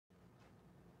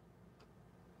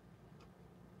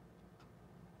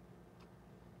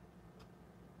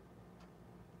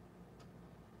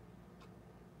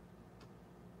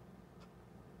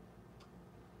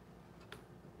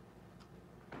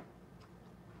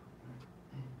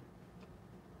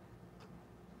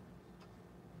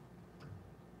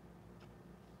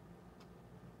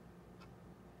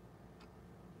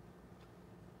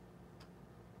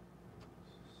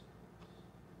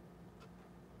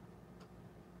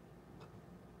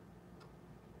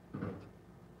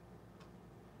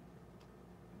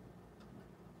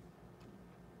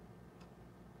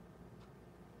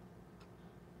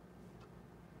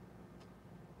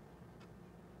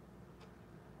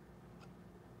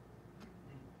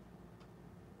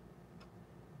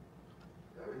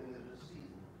everything that is a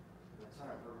season and a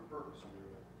time for a purpose under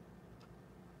it.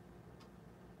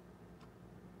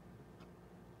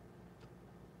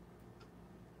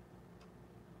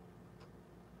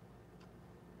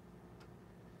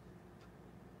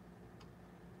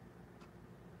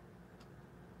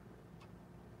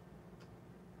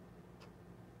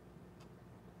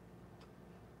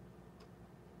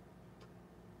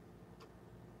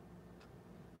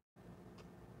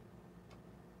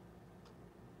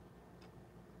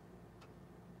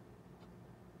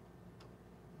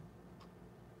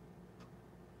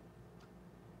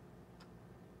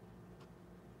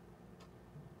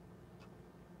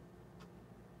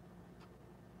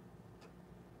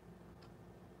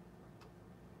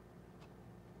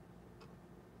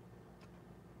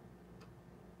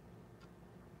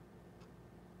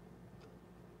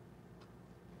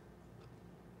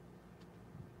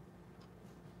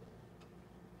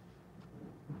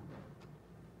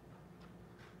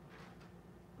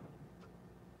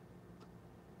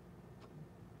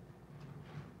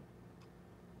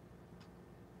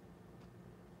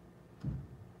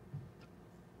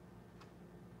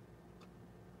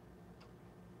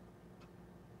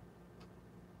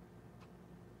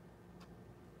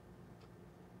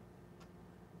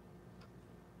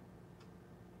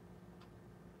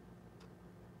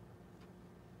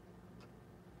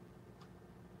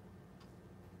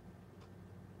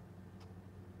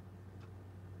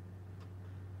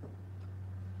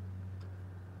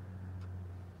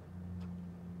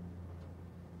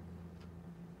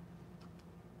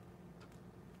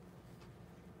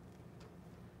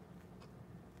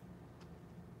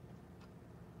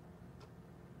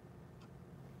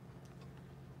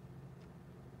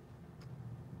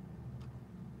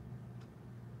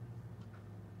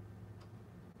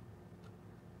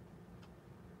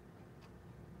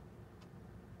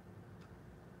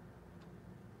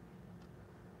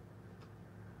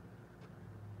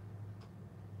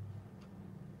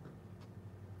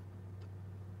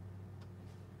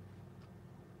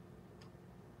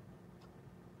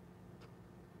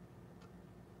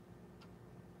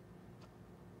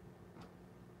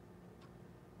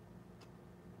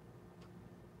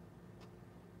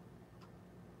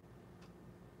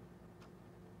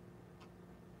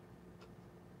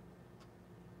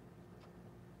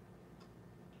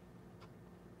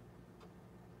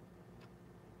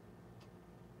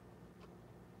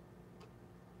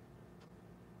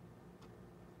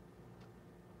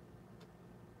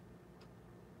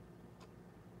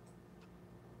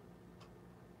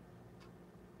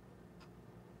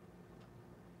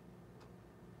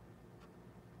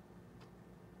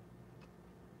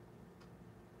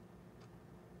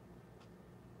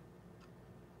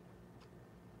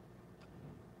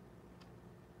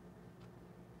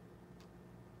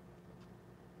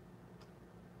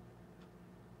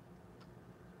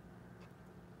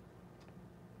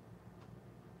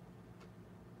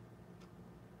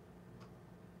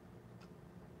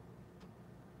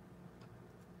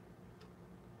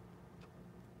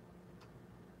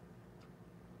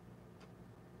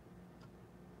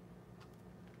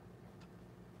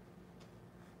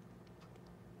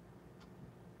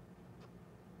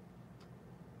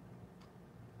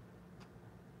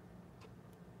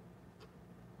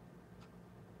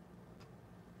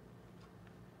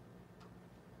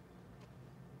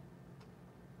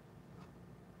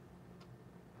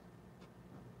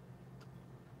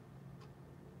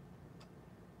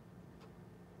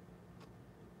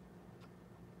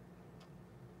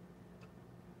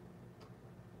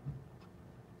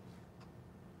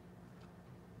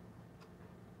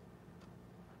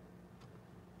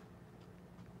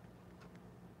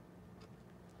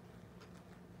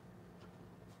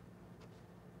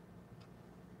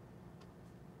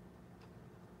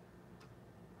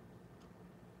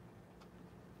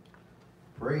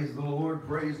 Praise the Lord,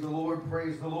 praise the Lord,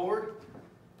 praise the Lord.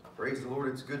 Praise the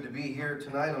Lord, it's good to be here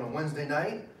tonight on a Wednesday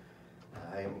night.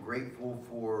 I am grateful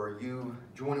for you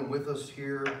joining with us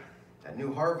here at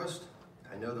New Harvest.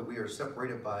 I know that we are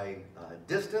separated by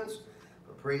distance,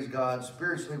 but praise God,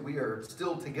 spiritually we are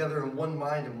still together in one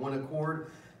mind and one accord.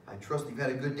 I trust you've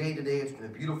had a good day today. It's been a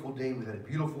beautiful day. We've had a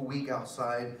beautiful week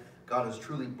outside. God has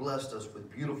truly blessed us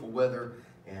with beautiful weather,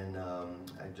 and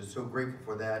I'm just so grateful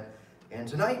for that. And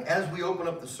tonight, as we open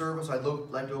up the service, I'd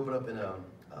like to open up in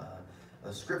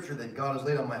a scripture that God has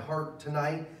laid on my heart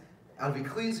tonight, out of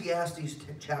Ecclesiastes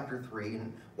chapter 3.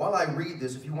 And while I read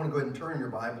this, if you want to go ahead and turn your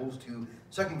Bibles to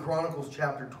 2 Chronicles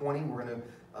chapter 20, we're going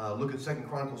to look at 2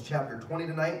 Chronicles chapter 20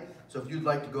 tonight. So if you'd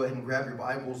like to go ahead and grab your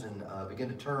Bibles and begin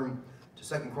to turn to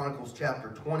 2 Chronicles chapter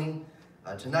 20.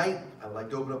 Tonight, I'd like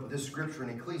to open up with this scripture in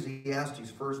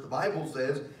Ecclesiastes first. The Bible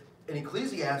says, in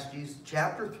Ecclesiastes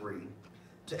chapter 3,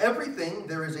 to everything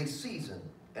there is a season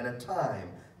and a time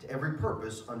to every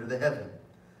purpose under the heaven.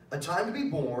 A time to be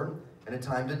born and a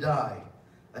time to die.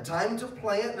 A time to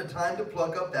plant and a time to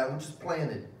pluck up that which is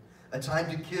planted. A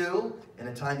time to kill and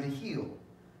a time to heal.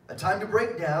 A time to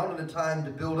break down and a time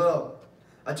to build up.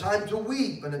 A time to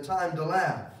weep and a time to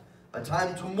laugh. A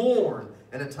time to mourn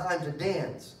and a time to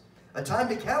dance. A time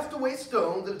to cast away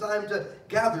stones and a time to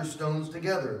gather stones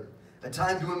together. A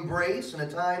time to embrace and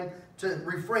a time to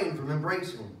refrain from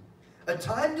embracing. A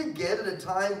time to get and a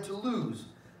time to lose.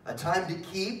 A time to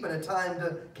keep and a time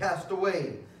to cast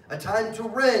away. A time to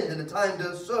rend and a time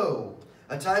to sow.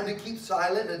 A time to keep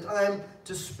silent and a time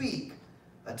to speak.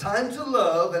 A time to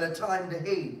love and a time to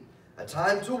hate. A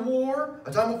time of war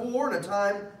and a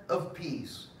time of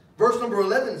peace. Verse number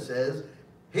 11 says,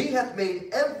 He hath made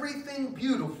everything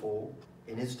beautiful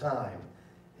in His time.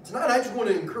 And tonight I just want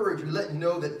to encourage you, let you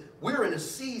know that we're in a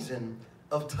season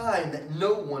of time that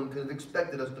no one could have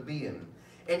expected us to be in.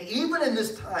 And even in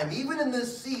this time, even in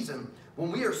this season,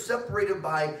 when we are separated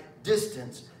by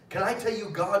distance, can I tell you,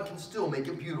 God can still make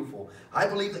it beautiful. I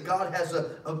believe that God has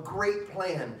a great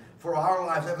plan for our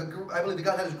lives. I believe that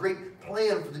God has a great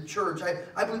plan for the church.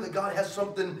 I believe that God has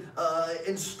something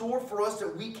in store for us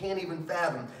that we can't even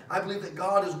fathom. I believe that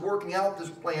God is working out this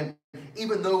plan,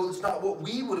 even though it's not what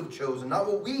we would have chosen, not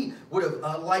what we would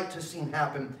have liked to see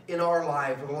happen in our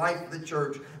life, or the life of the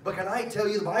church. But can I tell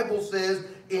you, the Bible says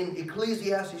in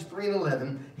Ecclesiastes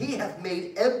 3:11, He hath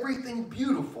made everything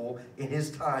beautiful in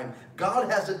His time. God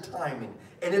has a timing,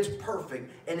 and it's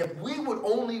perfect. And if we would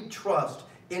only trust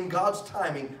in God's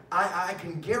timing, I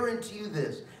can guarantee you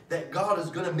this, that God is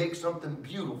going to make something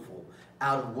beautiful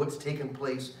out of what's taken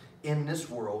place in this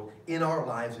world, in our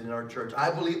lives, and in our church. I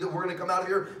believe that we're going to come out of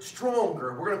here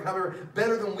stronger. We're going to come out of here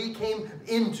better than we came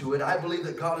into it. I believe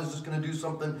that God is just going to do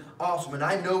something awesome. And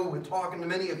I know, with talking to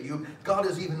many of you, God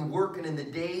is even working in the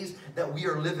days that we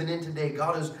are living in today.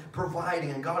 God is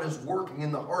providing, and God is working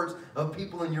in the hearts of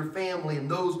people in your family, and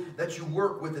those that you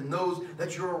work with, and those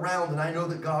that you're around. And I know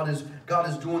that God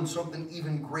is doing something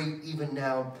even great even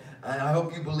now. And I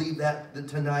hope you believe that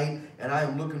tonight, and I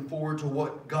am looking forward to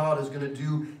what God is going to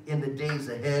do in the days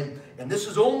ahead. And this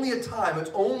is only a time,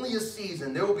 it's only a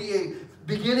season. There will be a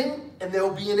beginning and there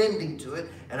will be an ending to it,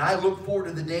 and I look forward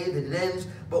to the day that it ends.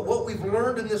 But what we've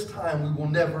learned in this time, we will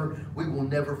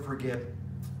never forget.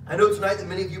 I know tonight that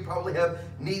many of you probably have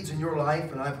needs in your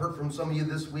life, and I've heard from some of you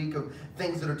this week of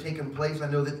things that are taking place. I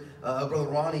know that Brother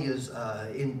Ronnie is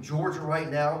in Georgia right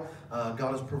now.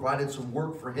 God has provided some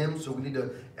work for him, so we need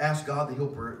to ask God that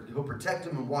He'll protect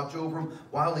him and watch over him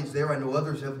while he's there. I know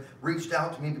others have reached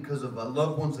out to me because of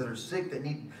loved ones that are sick that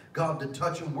need God to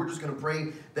touch them. We're just going to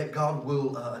pray that God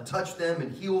will touch them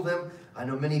and heal them. I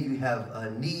know many of you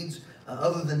have needs.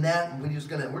 Other than that, we're just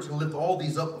gonna lift all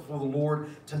these up before the Lord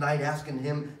tonight, asking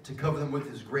Him to cover them with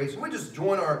His grace. And we just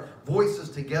join our voices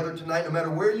together tonight, no matter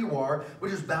where you are. We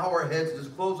just bow our heads,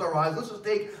 just close our eyes. Let's just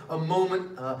take a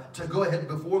moment to go ahead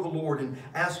before the Lord and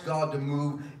ask God to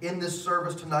move in this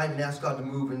service tonight, and ask God to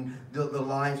move in the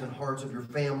lives and hearts of your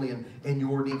family and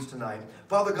your needs tonight.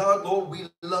 Father God, Lord, we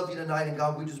love you tonight, and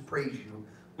God, we just praise you.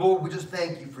 Lord, we just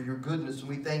thank you for your goodness, and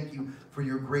we thank you for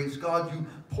your grace. God, you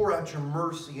pour out your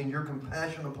mercy and your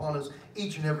compassion upon us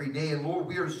each and every day. And Lord,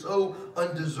 we are so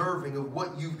undeserving of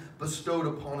what you've bestowed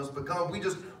upon us. But God, we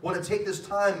just want to take this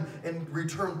time and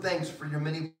return thanks for your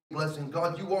many blessings.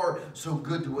 God, you are so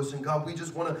good to us. And God, we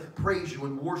just want to praise you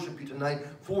and worship you tonight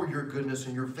for your goodness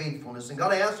and your faithfulness. And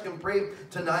God, I ask and pray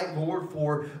tonight, Lord,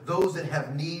 for those that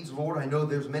have needs. Lord, I know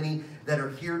there's many that are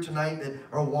here tonight that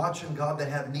are watching, God, that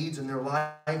have needs in their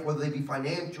life, whether they be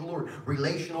financial or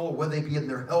relational, or whether they be in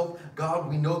their health. God,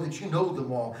 we know that you know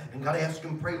them all. And God, I ask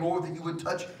and pray, Lord, that you would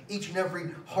touch each and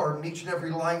every heart and each and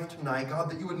every life tonight. God,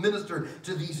 that you would minister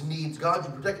to these needs. God,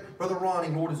 you protect Brother Ronnie,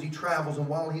 Lord, as he travels and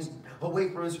while he's away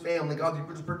from his family. God, you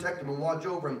just protect him and watch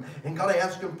over him. And God, I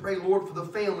ask and pray, Lord, for the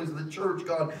families of the church,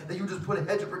 God, that you just put a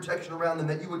hedge of protection around them,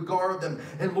 that you would guard them.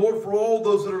 And Lord, for all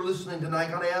those that are listening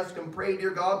tonight, God, I ask and pray, dear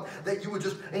God, that you would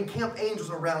just encamp angels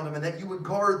around them, and that you would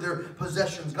guard their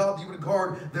possessions. God, that you would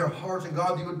guard their hearts, and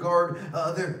God, you would guard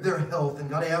their health. And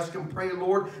God, I ask and pray,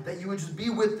 Lord, that you would just be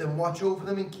with them, watch over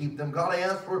them, and keep them. God, I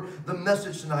ask for the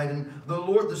message tonight, and the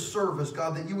Lord, the service,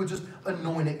 God, that you would just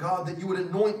anoint it. God, that you would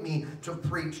anoint me to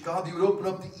preach. God, you would open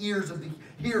up the ears of the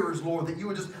hearers, Lord, that you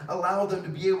would just allow them to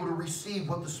be able to receive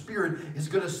what the Spirit is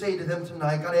going to say to them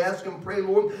tonight. God, I ask and pray,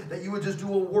 Lord, that you would just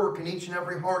do a work in each and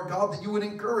every heart. God, that you would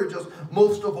encourage us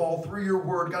most of all through your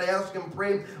word. God, I ask and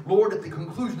pray, Lord, at the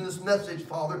conclusion of this message,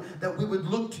 Father, that we would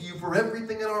look to you for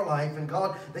everything in our life. And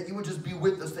God, that you would just be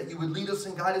with us, that you would lead us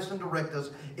and guide us and direct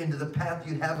us into the path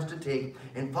you'd have us to take.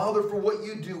 And Father, for what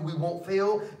you do, we won't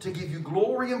fail to give you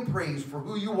glory and praise for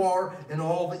who you are and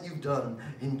all that you've done.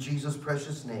 In Jesus'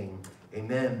 precious name.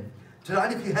 Amen.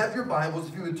 Tonight, if you have your Bibles,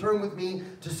 if you would turn with me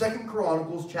to 2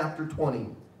 Chronicles chapter 20.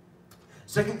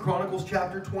 2 Chronicles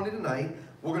chapter 20 tonight.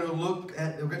 We're going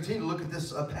to continue to look at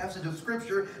this passage of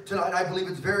Scripture tonight. I believe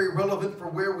it's very relevant for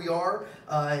where we are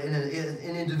as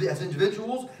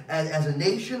individuals, as a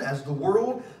nation, as the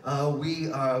world.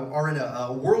 We are in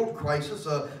a world crisis,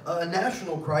 a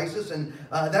national crisis, and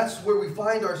that's where we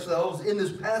find ourselves in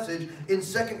this passage in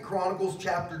 2 Chronicles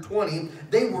chapter 20.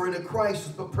 They were in a crisis,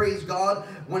 but praise God,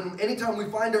 anytime we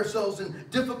find ourselves in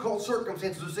difficult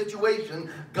circumstances or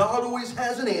situation, God always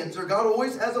has an answer, God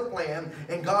always has a plan,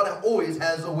 and God always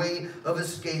has a way of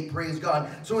escape. Praise God.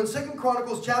 So in 2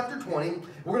 Chronicles chapter 20,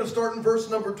 we're going to start in verse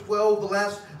number 12, the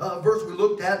last verse we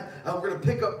looked at. We're going to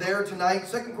pick up there tonight.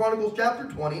 2 Chronicles chapter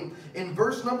 20, in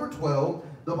verse number 12,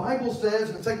 the Bible says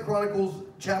in 2 Chronicles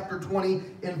chapter 20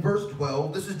 in verse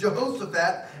 12, this is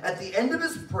Jehoshaphat at the end of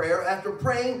his prayer, after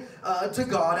praying to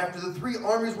God, after the three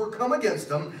armies were come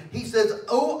against him. He says,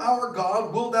 O our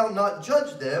God, wilt thou not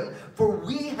judge them? For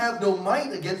we have no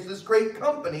might against this great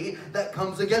company that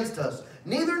comes against us.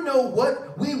 Neither know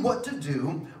what to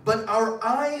do, but our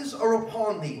eyes are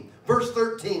upon thee. Verse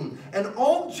 13, and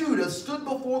all Judah stood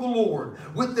before the Lord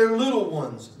with their little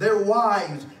ones, their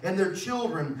wives, and their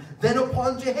children. Then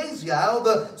upon Jehaziel,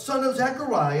 the son of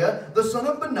Zechariah, the son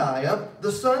of Benaiah,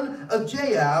 the son of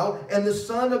Jael, and the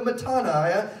son of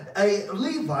Mattaniah, a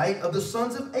Levite of the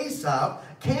sons of Asaph,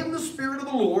 came the Spirit of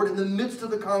the Lord in the midst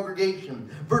of the congregation.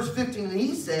 Verse 15, and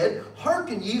he said,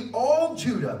 Hearken ye all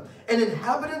Judah, and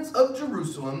inhabitants of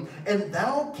Jerusalem, and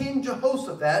thou King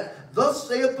Jehoshaphat, thus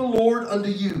saith the Lord unto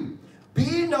you,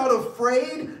 Be not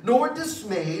afraid nor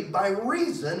dismayed by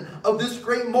reason of this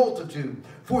great multitude,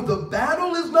 for the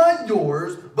battle is not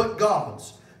yours, but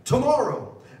God's.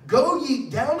 Tomorrow go ye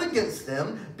down against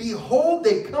them. Behold,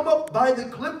 they come up by the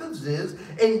cliff of Ziz,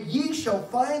 and ye shall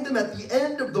find them at the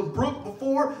end of the brook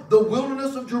before the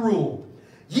wilderness of Jeruel.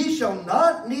 Ye shall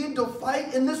not need to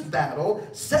fight in this battle.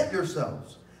 Set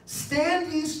yourselves.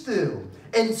 Stand ye still,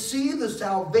 and see the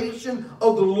salvation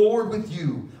of the Lord with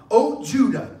you. O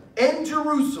Judah and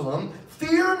Jerusalem,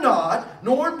 fear not,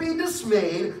 nor be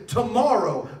dismayed.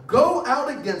 Tomorrow go out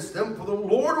against them, for the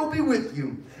Lord will be with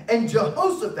you. And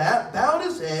Jehoshaphat bowed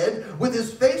his head with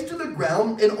his face to the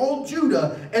ground, and all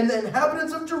Judah and the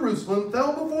inhabitants of Jerusalem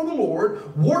fell before the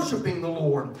Lord, worshiping the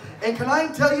Lord. And can I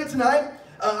tell you tonight,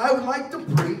 I would like to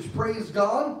preach, praise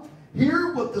God,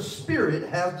 hear what the Spirit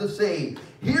has to say.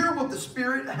 Hear what the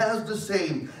Spirit has to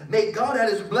say. May God add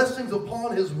his blessings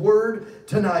upon his word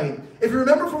tonight. If you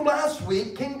remember from last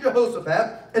week, King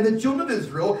Jehoshaphat and the children of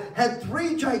Israel had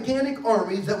three gigantic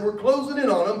armies that were closing in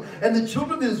on them, and the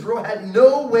children of Israel had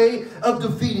no way of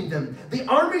defeating them. The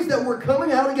armies that were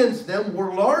coming out against them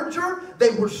were larger, they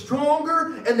were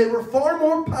stronger, and they were far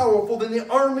more powerful than the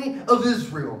army of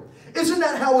Israel. Isn't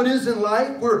that how it is in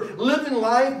life? We're living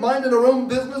life, minding our own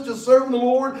business, just serving the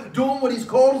Lord, doing what he's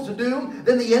called us to do.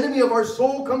 Then the enemy of our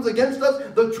soul comes against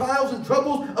us. The trials and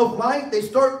troubles of life, they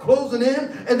start closing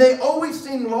in, and they always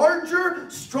seem larger,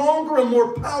 stronger, and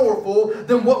more powerful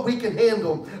than what we can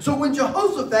handle. So when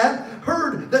Jehoshaphat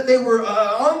heard that they were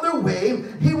on their way,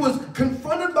 he was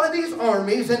confronted by these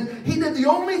armies, and he did the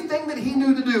only thing that he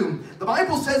knew to do. The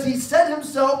Bible says he set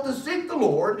himself to seek the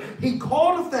Lord. He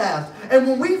called a fast. And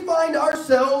when we find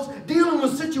ourselves dealing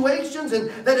with situations and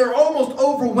that are almost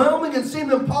overwhelming and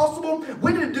seem impossible,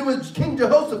 we need to do as King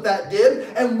Jehoshaphat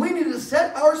did, and we need to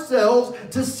set ourselves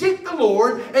to seek the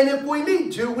Lord. And if we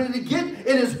need to, we need to get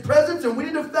in his presence, and we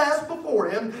need to fast before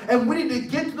him, and we need to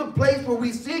get to the place where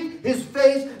we seek his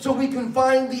face so we can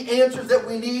find the answers that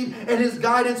we need and his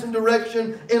guidance and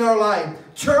direction in our life.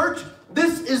 Church,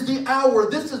 this is the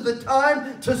hour. This is the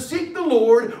time to seek the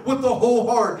Lord with the whole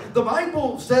heart. The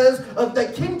Bible says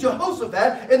that King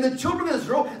Jehoshaphat and the children of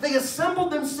Israel, they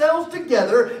assembled themselves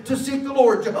together to seek the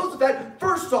Lord. Jehoshaphat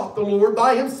first sought the Lord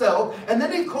by himself, and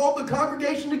then he called the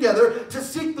congregation together to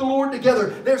seek the Lord together.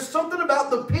 There's something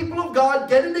about the people of God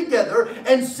getting together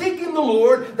and seeking the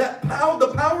Lord, that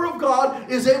the power of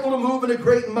God is able to move in a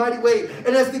great and mighty way.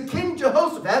 And as the King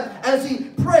Jehoshaphat, as he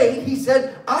prayed, he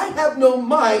said, I have no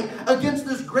might against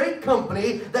this great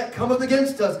company that cometh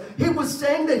against us. He was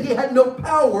saying that he had no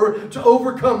power to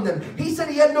overcome them. He said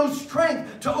he had no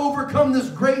strength to overcome this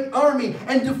great army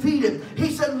and defeat it.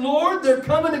 He said, Lord, they're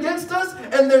coming against us,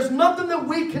 and there's nothing that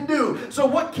we can do. So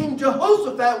what King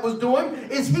Jehoshaphat was doing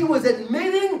is he was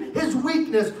admitting his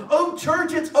weakness. Oh,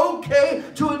 church, it's okay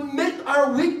to admit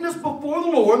our weakness before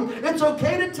the Lord. It's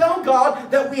okay to tell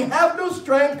God that we have no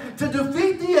strength to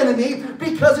defeat the enemy,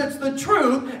 because it's the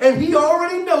truth, and he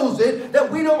already knows it,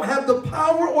 that we don't have the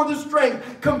power or the strength.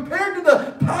 Compared to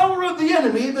the power of the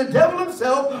enemy, the devil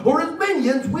himself or his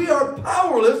minions, we are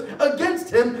powerless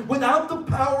against him without the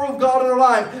power of God in our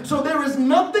life. So there is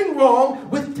nothing wrong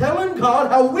with telling God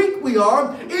how weak we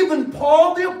are. Even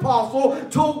Paul the apostle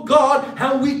told God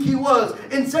how weak he was.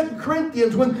 In 2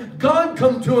 Corinthians, when God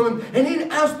come to him and he'd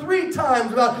asked 3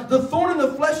 times about the thorn in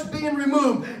the flesh being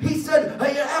removed, he said,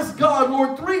 I asked God,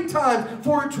 Lord, 3 times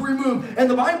for it to remove. And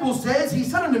the Bible says, he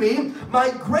said unto me, my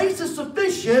grace is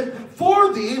sufficient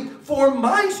for thee, for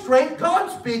my strength, God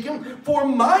speaking, for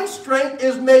my strength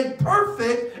is made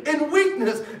perfect in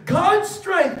weakness. God's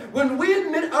strength, when we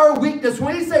admit our weakness,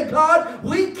 when we say, God,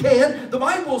 we can, the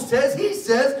Bible says, he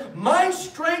says, my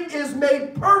strength is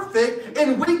made perfect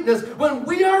in weakness. When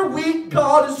we are weak,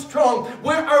 God is strong.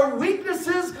 Where our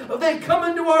weaknesses, they come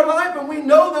into our life and we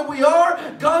know that we are,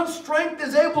 God's strength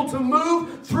is able to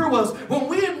move through us. When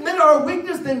we admit our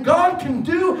weakness, then God can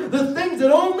do the things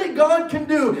that only God can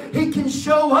do. He can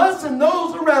show us and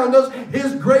those around us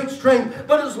his great strength.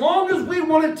 But as long as we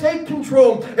want to take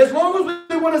control, as long as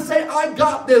we want to say, I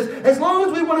got this, as long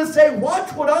as we want to say,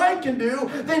 watch what I can do,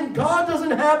 then God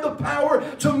doesn't have the power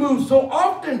to move. So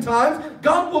oftentimes,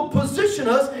 God will position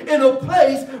us in a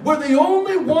place where the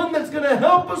only one that's going to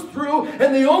help us through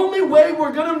and the only way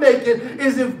we're going to make it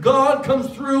is if God comes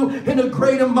through in a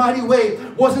great and mighty way.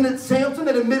 Wasn't it Samson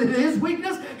that admitted his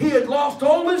weakness? He had lost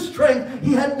all his strength.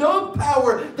 He had no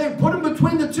power. They put him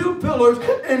between the 2 pillars,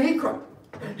 and he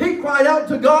cried out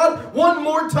to God one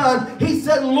more time. He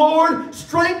said, Lord,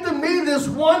 strengthen me this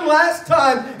one last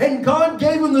time. And God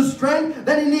gave him the strength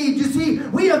that he needs. You see,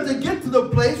 we have to get to the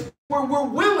place where we're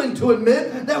willing to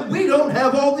admit that we don't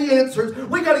have all the answers.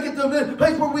 We got to get to the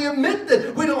place where we admit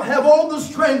that we don't have all the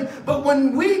strength. But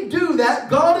when we do that,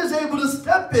 God is able to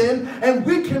step in and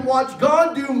we can watch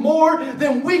God do more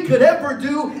than we could ever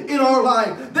do in our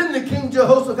life. Then the King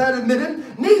Jehoshaphat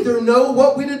admitted, neither know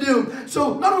what we to do.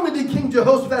 So not only did King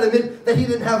Jehoshaphat admit that he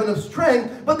didn't have enough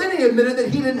strength, but then he admitted that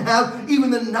he didn't have even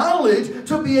the knowledge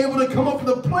to be able to come up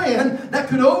with a plan that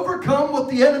could overcome what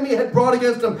the enemy had brought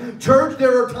against him. Church,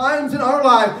 there are times in our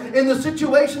life, in the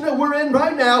situation that we're in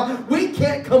right now, we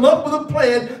can't come up with a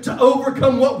plan to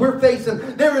overcome what we're facing.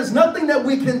 There is nothing that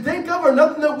we can think of or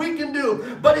nothing that we can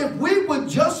do. But if we would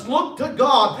just look to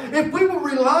God, if we would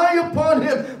rely upon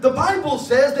him, the Bible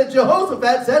says that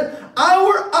Jehoshaphat said,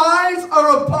 our eyes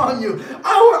are upon you.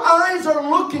 Our eyes are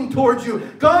looking towards you.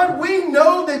 God, we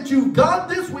know that you've got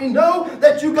this. We know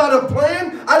that you got a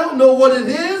plan. I don't know what it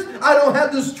is. I don't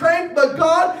have the strength, but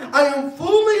God, I am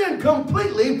fully and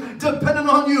completely dependent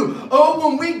on you. Oh,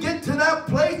 when we get to that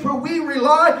place where we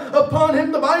rely upon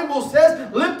him, the Bible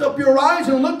says, lift up your eyes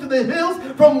and look to the hills,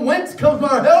 from whence comes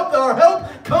our help. Our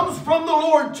help comes from the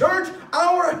Lord. Church,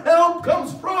 our help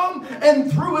comes from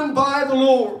and through and by the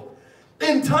Lord.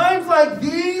 In times like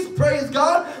these, praise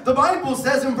God, the Bible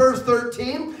says in verse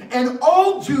 13, and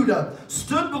all Judah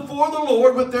stood before the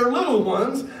Lord with their little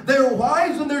ones, their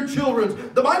wives and their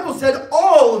children. The Bible said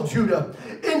all of Judah.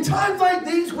 In times like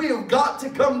these, we have got to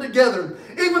come together.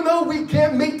 Even though we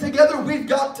can't meet together, we've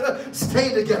got to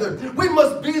stay together. We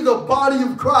must be the body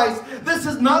of Christ. This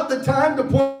is not the time to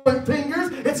point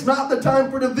fingers. It's not the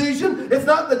time for division. It's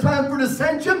not the time for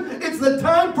dissension. It's the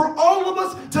time for all of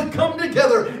us to come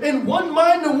together in one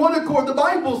mind and one accord. The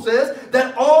Bible says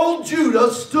that all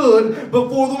Judah stood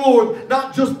before the Lord.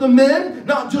 Not just the men,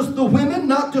 not just the women,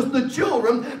 not just the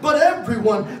children, but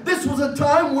everyone. This was a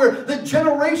time where the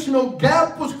generational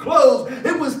gap was closed.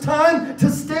 It was time to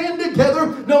stand together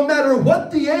no matter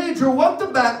what the age or what the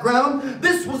background.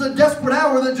 This was a desperate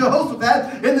hour that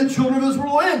Jehoshaphat and the children of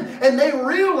Israel were in. And they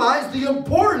realized the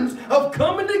importance of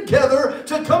coming together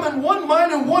to come in one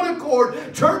mind and one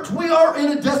accord. Church, we are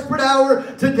in a desperate hour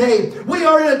today. We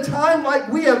are in a time like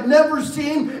we have never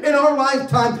seen in our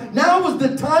lifetime. Now is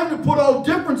the time to put all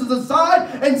differences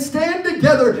aside and stand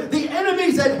together. The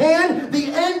enemy's at hand. The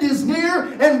end is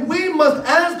near. And we must,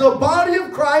 as the body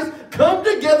of Christ, come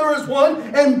together as one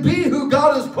and be who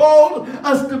God has called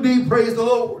us to be. Praise the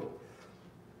Lord.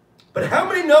 But how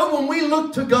many know when we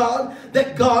look to God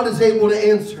that God is able to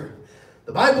answer?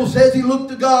 The Bible says he looked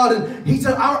to God and he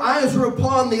said, our eyes are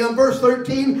upon thee. On verse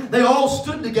 13, they all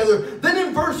stood together. Then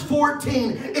in verse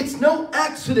 14, it's no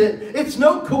accident. It's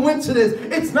no coincidence.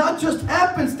 It's not just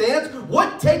happenstance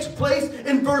what takes place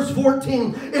in verse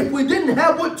 14. If we didn't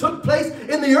have what took place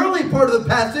in the early part of the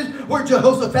passage where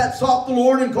Jehoshaphat sought the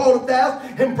Lord and called a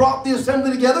fast and brought the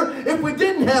assembly together, if we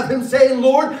didn't have him saying,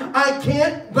 Lord, I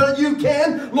can't, but you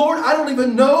can. Lord, I don't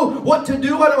even know what to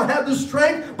do. I don't have the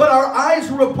strength, but our eyes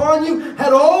are upon you.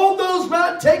 Had all those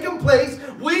not taken place,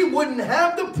 we wouldn't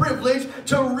have the privilege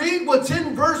to read what's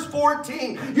in verse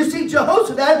 14. You see,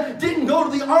 Jehoshaphat didn't go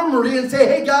to the armory and say,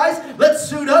 hey guys, let's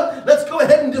suit up, let's go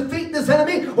ahead and defeat this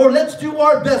enemy, or let's do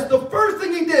our best. The first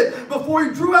thing he did before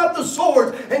he drew out the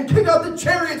swords and kicked out the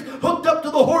chariots hooked up to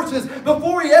the horses,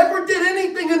 before he ever did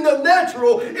anything in the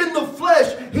natural, in the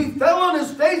flesh, he fell on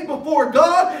his face before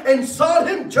God and sought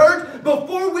him. Church,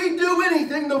 before we do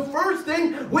anything, the first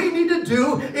thing we need to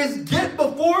do is get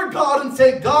before God and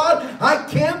say, God, I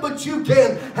can't, but you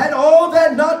can. Had all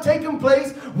that not taken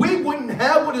place, we wouldn't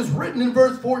have what is written in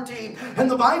verse 14. And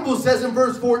the Bible says in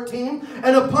verse 14,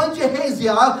 and upon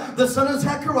Jehaziah, the son of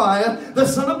Zechariah, the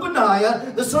son of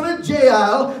Benaiah, the son of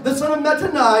Jael, the son of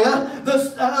Mattaniah,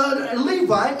 the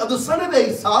Levite of the son of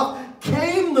Asaph,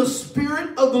 came the Spirit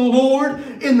of the Lord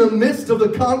in the midst of the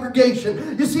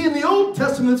congregation. You see, in the Old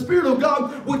Testament, the Spirit of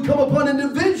God would come upon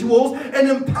individuals and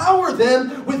empower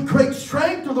them with great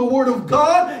strength through the Word of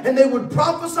God, and they would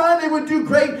prophesy, and they would do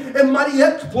great and mighty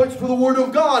exploits for the Word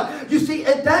of God. You see,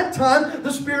 at that time,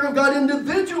 the Spirit of God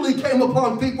individually came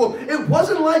upon people. It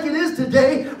wasn't like it is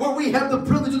today, where we have the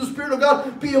privilege of the Spirit of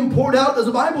God being poured out, as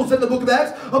the Bible said in the book of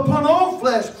Acts, upon all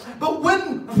flesh. But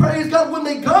when, praise God, when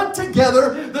they got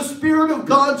together, the Spirit of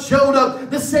God showed up.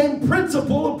 The same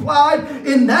principle applied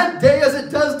in that day as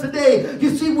it does today.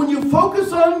 You see, when you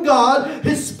focus on God,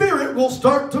 His Spirit will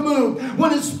start to move.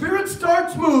 When His Spirit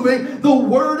starts moving, the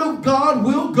Word of God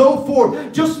will go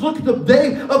forth. Just look at the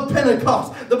day of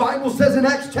Pentecost. The Bible says in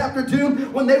Acts chapter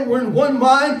 2, when they were in one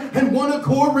mind and one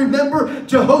accord, remember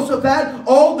Jehoshaphat,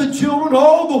 all the children,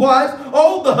 all the wives,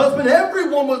 all the husband,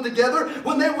 everyone was together.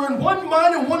 When they were in one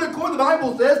mind and one accord, the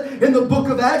Bible says in the book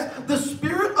of Acts, the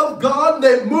Spirit of God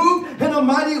that moved in a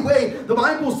mighty way. The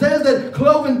Bible says that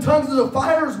cloven tongues as of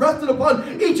fires rested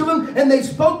upon each of them, and they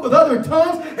spoke with other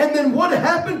tongues. And then what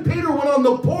happened? Peter went on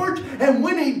the porch, and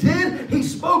when he did, he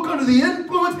spoke under the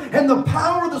influence and the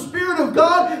power of the Spirit of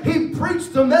God. He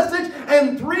preached the message,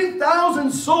 and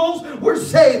 3,000 souls were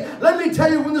saved. Let me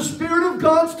tell you, when the Spirit of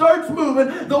God starts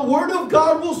moving, the Word of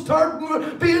God will start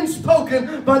being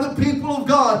spoken by the people of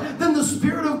God. Then the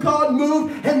Spirit of God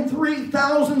moved, and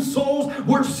 3,000 souls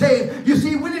were saved. You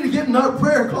see, we need to get in our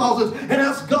prayer closets and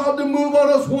ask God to move on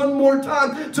us one more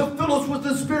time, to fill us with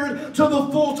the Spirit to the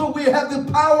full, so we have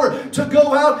the power to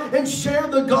go out and share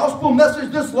the gospel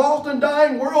message. This lost and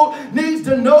dying world needs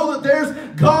to know that there's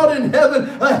God in heaven,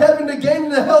 a heaven to gain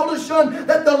and a hell to shun,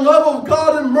 that the love of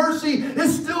God and mercy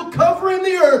is still covering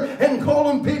the earth and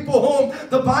calling people home.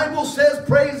 The Bible says,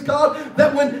 praise God,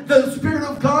 that when the Spirit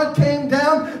of God came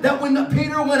down, that when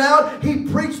Peter went out, he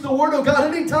preached the Word of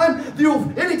God. Anytime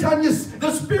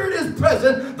the Spirit is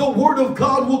present, the Word of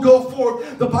God will go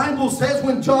forth. The Bible says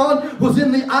when John was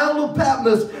in the Isle of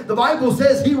Patmos, the Bible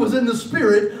says he was in the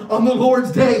Spirit on the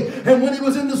Lord's day. And when he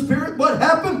was in the Spirit, what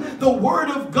happened? The Word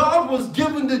of God was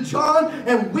given to John,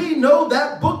 and we know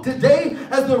that book today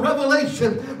as the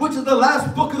Revelation, which is the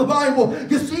last book of the Bible.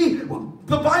 You see,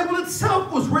 the Bible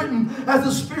itself was written as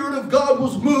the Spirit of God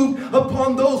was moved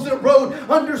upon those that wrote.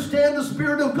 Understand, the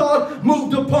Spirit of God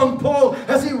moved upon Paul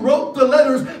as he wrote the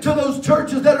letters to those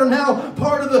churches that are now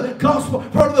part of the gospel,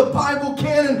 part of the Bible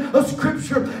canon of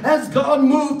Scripture. As God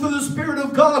moved through the Spirit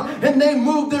of God and they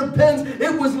moved their pens,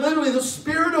 it was literally the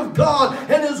Spirit of God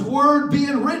and His Word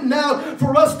being written out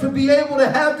for us to be able to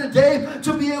have today,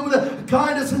 to be able to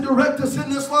guide us and direct us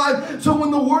in this life. So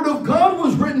when the Word of God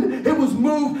was written, it was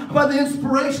moved by the inspiration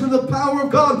of the power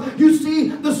of God. You see,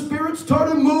 the Spirit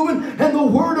started moving, and the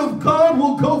Word of God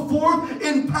will go forth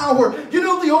in power. You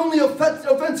know, the only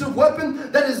offensive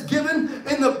weapon that is given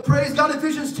in the, praise God,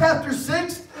 Ephesians chapter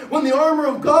 6, when the armor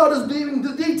of God is being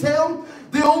detailed,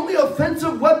 the only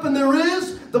offensive weapon there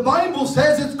is, the Bible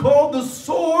says it's called the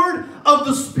sword of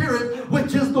the Spirit,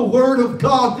 which is the Word of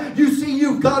God. You see,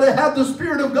 you've got to have the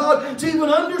Spirit of God to even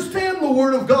understand the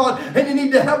Word of God, and you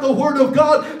need to have the Word of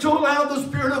God to allow the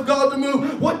Spirit of God to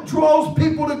move. What draws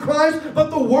people to Christ but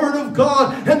the Word of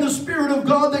God and the Spirit of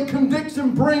God that convicts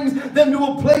and brings them to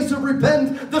a place of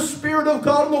repentance? The Spirit of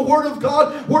God and the Word of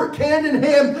God work hand in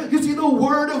hand. You see, the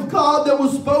Word of God that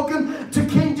was spoken to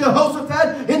King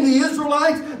Jehoshaphat and the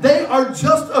Israelites, they are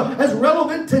just as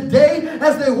relevant today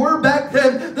as they were back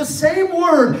then. The same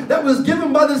word that was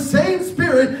given by the same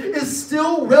Spirit is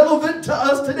still relevant to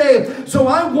us today. So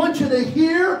I want you to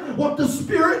hear what the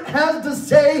Spirit has to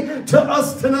say to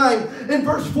us tonight. In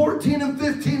verse 14 and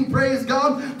 15, praise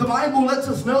God, the Bible lets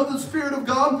us know the Spirit of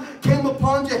God came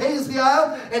upon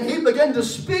Jehaziel, and he began to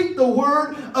speak the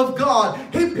word of God.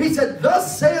 He said,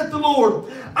 thus saith the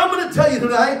Lord. I'm going to tell you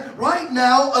tonight, right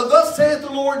now, thus saith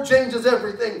the Lord changes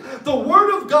everything. The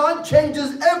word of God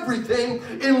changes everything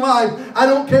in life. I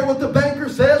don't care what the banker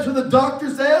says, or the doctor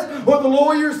says, or the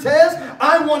lawyer says.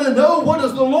 I want to know, what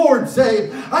does the Lord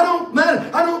say? I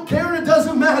don't care, and it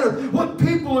doesn't matter what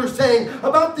people are saying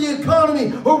about the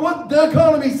economy, or what the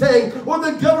economy's saying, or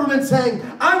the government saying.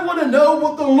 I want to know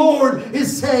what the Lord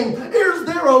is saying. Is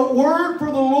there a word for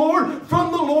the Lord,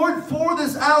 from the Lord for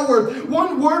this hour?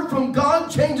 One word from God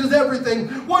changes everything.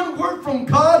 One word from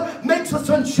God makes us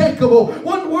unshakable.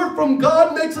 One word from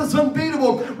God makes us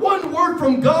unbeatable. One word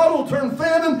from God will turn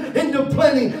famine into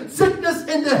plenty, sickness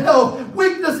into health,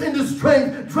 weakness into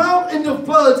strength, drought into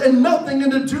floods, and nothing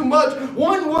into too much.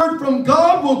 One word from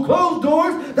God will close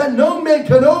doors that no man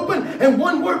can open, and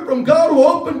one word from God will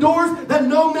open doors that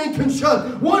no man can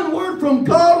shut. One word from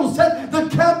God will set the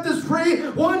captives free.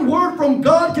 One word from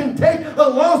God can take a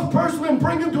lost person and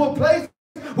bring him to a place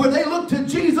where they look to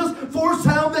Jesus for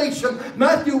salvation.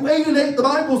 Matthew 8 and 8, the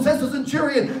Bible says the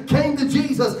centurion came to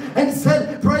Jesus and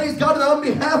said, praise God, and on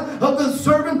behalf of the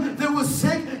servant that was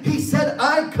sick, he said,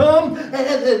 I come,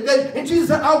 and Jesus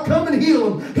said, I'll come and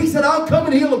heal him. He said, I'll come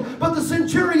and heal him. But the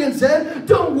centurion said,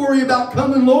 don't worry about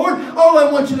coming, Lord. All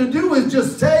I want you to do is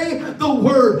just say the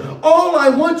word. All I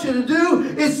want you to do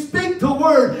is speak the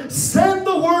word. Send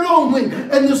the word only,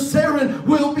 and the servant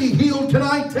will be healed. Can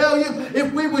I tell you,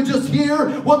 if we would just hear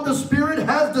what the Spirit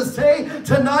has to say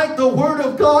tonight, the word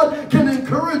of God can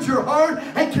encourage your heart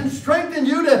and can strengthen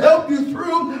you to help you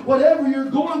through whatever you're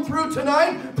going through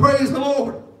tonight. Praise the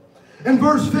Lord. In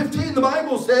verse 15, the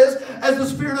Bible says, as the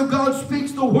Spirit of God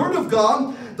speaks the word of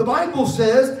God, the Bible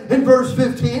says in verse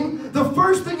 15, the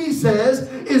first thing he says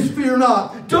is, fear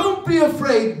not. Don't be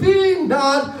afraid. Be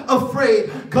not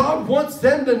afraid. God wants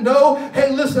them to know,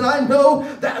 hey, listen, I know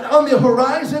that on the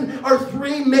horizon are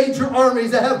three major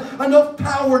armies that have enough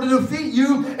power to defeat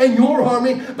you and your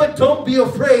army, but don't be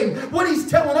afraid. What he's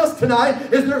telling us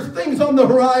tonight is there's things on the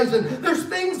horizon. There's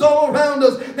things all around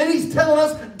us, and he's telling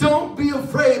us, don't be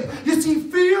afraid. You see,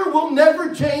 fear will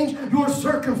never change your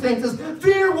circumstances.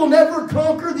 Fear will never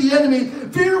conquer the enemy.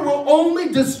 Fear will only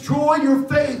destroy your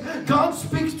faith. God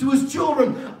speaks to his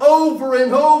children over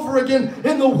and over again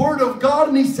in the word of God,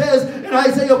 and he says in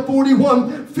Isaiah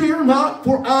 41, fear not,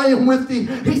 for I am with thee.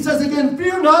 He says again,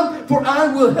 fear not, for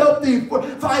I will help thee. For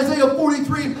Isaiah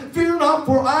 43, fear not,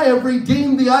 for I have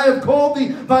redeemed thee. I have called thee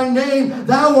by name.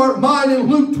 Thou art mine. In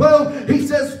Luke 12, he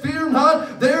says, fear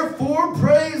not, therefore,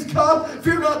 praise God.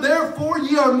 Fear not, therefore,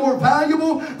 ye are more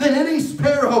valuable than any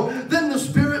sparrow. Then the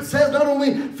Spirit says, not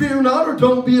only fear not or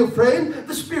don't be afraid,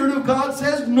 the Spirit of God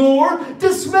says, nor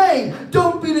dismay.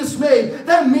 Don't be dismayed.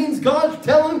 That means God's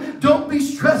telling, don't be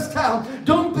stressed out.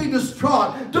 Don't be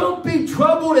distraught. Don't be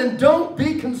troubled, and don't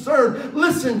be concerned.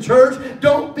 Listen, church,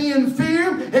 don't be in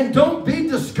fear, and don't be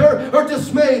discouraged or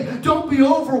dismayed. Don't be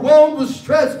overwhelmed with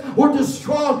stress or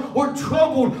distraught or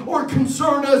troubled or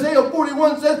concerned. Isaiah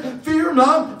 41 says, fear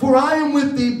not, for I am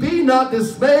with thee. Be not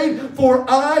dismayed, for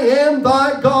I am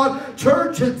thy God.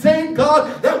 Church, it ain't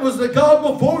God that was the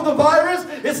God before the virus.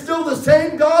 It's still the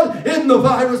same God in the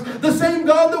virus. The same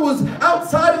God that was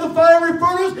outside of the fiery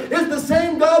furnace is the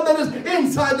same God that is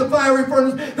inside the fiery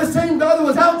furnace. The same God that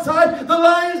was outside the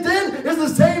lion's den is the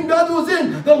same God that was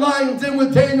in the lion's den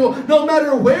with Daniel. No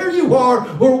matter where you are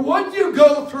or what you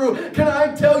go through, can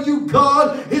I tell you,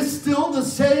 God is still the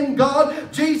same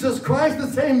God. Jesus Christ, the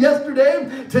same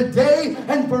yesterday, today,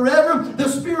 and forever. The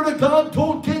Spirit of God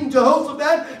told King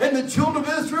Jehoshaphat and the children of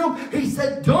Israel, he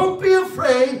said, don't be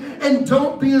afraid and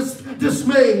don't be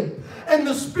dismayed. And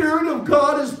the Spirit of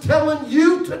God is telling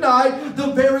you tonight the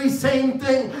very same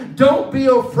thing. Don't be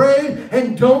afraid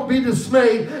and don't be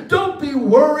dismayed. Don't be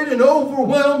worried and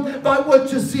overwhelmed by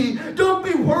what you see. Don't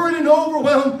be worried and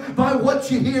overwhelmed by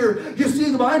what you hear. You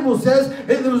see, the Bible says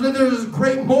there's a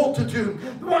great multitude.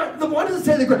 Why does it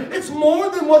say the great? It's more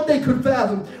than what they could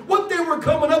fathom. What they were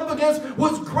coming up against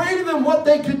was greater than what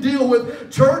they could deal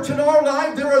with. Church, in our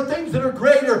life, there are things that are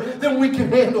greater than we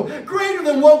can handle. Greater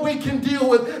than what we can deal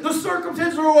with. The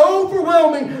circumstances are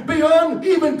overwhelming beyond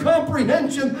even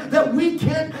comprehension that we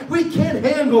can't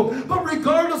handle. But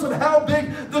regardless of how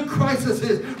big the crisis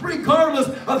is, regardless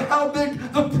of how big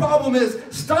the problem is,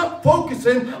 stop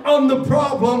focusing on the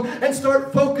problem and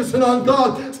start focusing on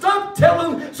God. Stop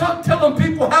telling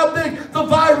people how big the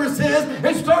virus is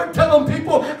and start telling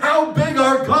people how big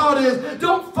our God is.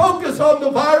 Don't focus on the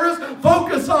virus,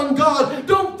 focus on God.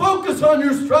 Don't focus on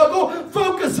your struggle,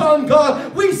 focus on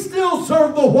God. We still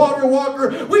serve the water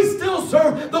walker. We still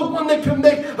serve the one that can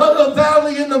make a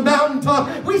valley in the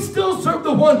mountaintop. We still serve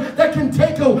the one that can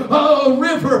take a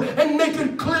river and make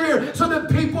it clear so that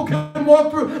people can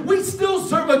walk through. We still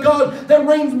serve a God that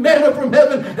rains manna from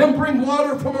heaven and bring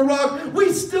water from a rock.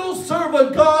 We still serve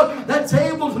a God that's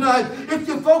able tonight. If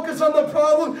you focus on the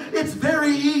problem, it's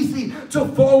very easy to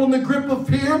fall in the grip of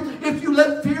fear. If you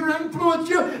let fear influence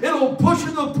you, it'll push you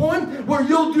to the point where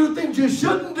you'll do things you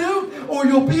shouldn't do, or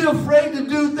you'll be afraid to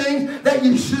do things that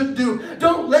you should do.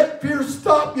 Don't let fear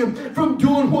stop you from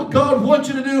doing what God wants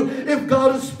you to do. If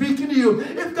God is speaking to you,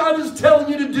 if God is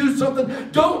telling you to do something,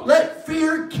 don't let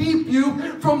fear keep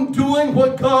you from doing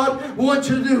what God wants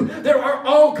you to do. There are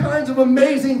all kinds of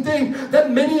amazing things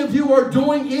that many of you are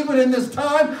doing even in this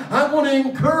time. I want to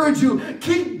encourage you,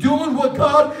 keep doing what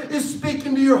God is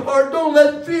speaking to your heart. Don't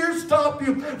let fear stop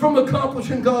you from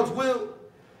accomplishing God's will.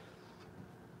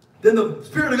 Then the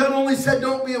Spirit of God only said,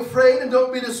 don't be afraid and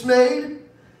don't be dismayed.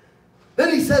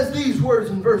 Then he says these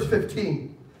words in verse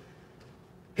 15.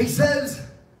 He says,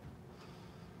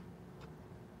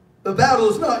 the battle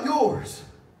is not yours,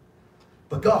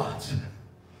 but God's.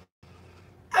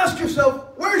 Ask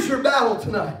yourself, where's your battle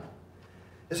tonight?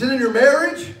 Is it in your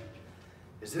marriage?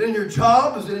 Is it in your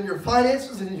job? Is it in your finances?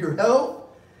 Is it in your health?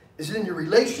 Is it in your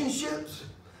relationships?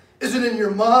 Is it in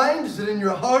your mind? Is it in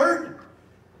your heart?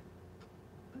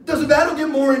 Does the battle get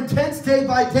more intense day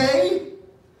by day?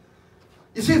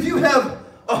 You see, if you have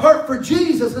a heart for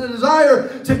Jesus and a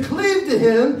desire to cleave to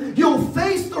Him, you'll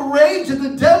face the rage of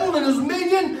the devil and his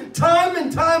minion time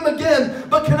and time again.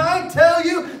 But can I tell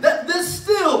you that this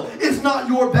still is not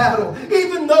your battle?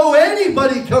 Even though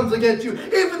anybody comes against you,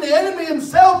 even the enemy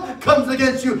himself comes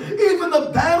against you, even the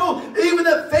battle, even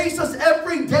that face us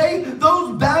every day,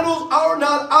 those battles are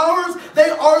not ours, they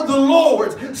are the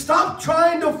Lord's. Stop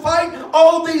trying to fight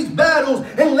all these battles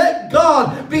and let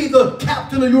God be the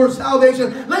captain of your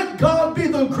salvation. Let God be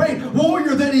the great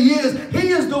warrior that He is. He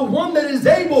is the one that is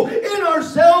able. In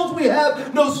ourselves we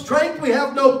have no strength, we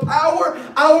have no power.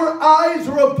 Our eyes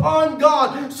are upon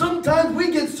God. Sometimes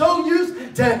we get so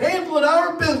used to handling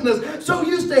our business, so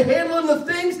used to handling the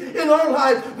things in our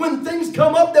life. When things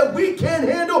come up that we can't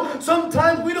handle,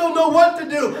 sometimes we don't know what to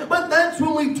do. But that's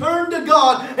when we turn to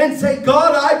God and say,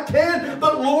 God, I can,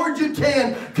 but Lord, you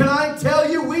can. Can I tell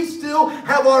you, we still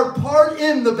have our part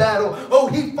in the battle. Oh,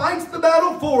 He fights the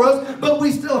battle for us, but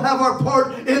we still have our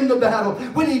part in the battle.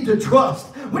 We need to trust.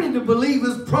 We need to believe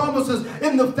His promises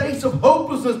in the face of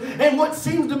hopelessness and what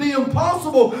seems to be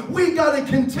impossible. We got to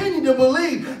continue to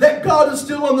believe that God is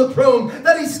still on the throne,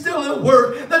 that He's still at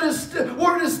work, that His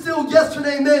word is still yes and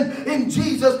amen in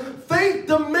Jesus. Faith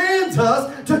demands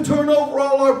us to turn over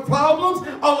all our problems,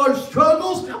 all our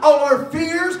struggles, all our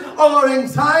fears, all our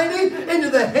anxiety into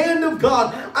the hand of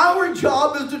God. Our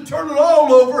job is to turn it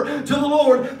all over to the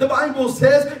Lord. The Bible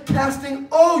says, casting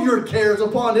all your cares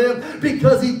upon Him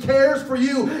because He cares for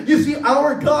you. You see,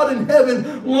 our God in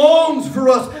heaven longs for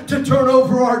us to turn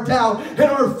over our doubt and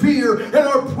our fear and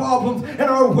our problems and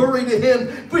our worry to Him.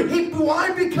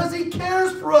 Why? Because He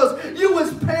cares for us. You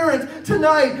as parents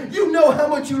tonight, you know how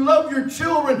much you love your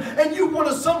children, and you want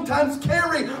to sometimes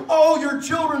carry all your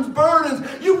children's burdens.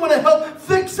 You want to help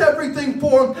fix everything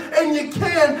for them, and you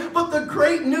can. But the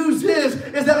great news is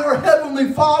that our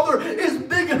Heavenly Father is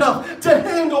big enough to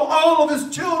handle all of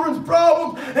His children's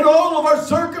problems and all of our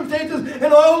circumstances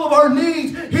and all of our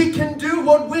needs. He can do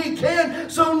what we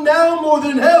can. So now more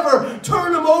than ever,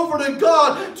 turn them over to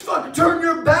God. Turn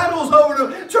your battles over to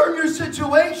Him. Turn your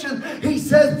situation. He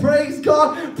says, praise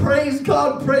God, praise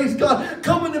God, praise God.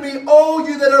 Come unto me, all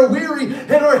you that are weary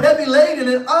and are heavy laden,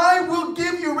 and I will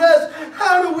give you rest.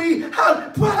 How do we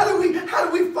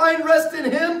find rest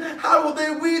in Him? How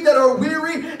will we that are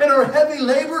weary and are heavy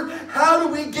labored, how do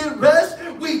we get rest?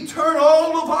 We turn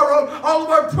all of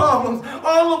our problems,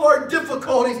 all of our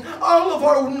difficulties, all of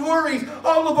our worries,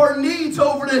 all of our needs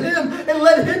over to Him and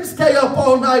let Him stay up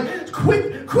all night.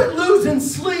 Quit losing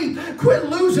sleep. Quit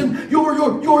losing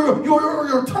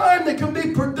your time that can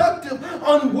be productive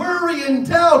on worry and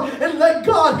doubt, and let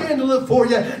God handle it for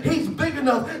you. He's big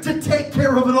enough to take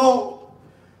care of it all.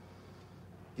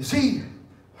 You see,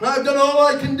 when I've done all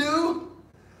I can do,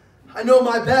 I know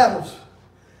my battles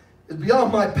is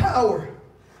beyond my power,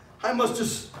 I must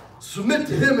just submit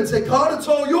to Him and say, God, it's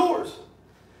all yours.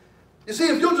 You see,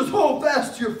 if you'll just hold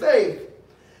fast to your faith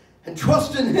and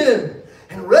trust in Him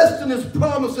and rest in His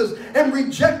promises and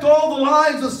reject all the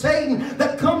lies of Satan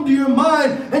that come to your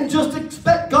mind and just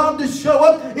expect God to show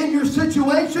up in your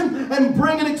situation and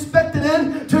bring an expected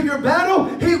end to your battle,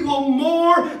 He will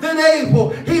more than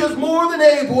able. He is more than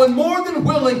able and more than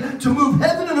willing to move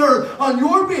heaven and earth on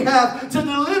your behalf to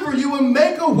deliver you and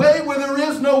make a way where there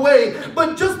is no way.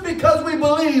 But just because we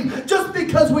believe, just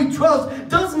because we trust,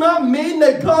 does not mean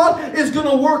that God is going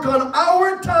to work on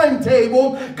our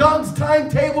timetable. God's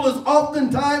timetable is oftentimes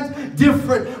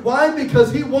different. Why?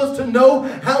 Because He wants to know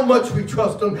how much we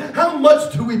trust Him. How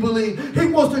much do we believe? He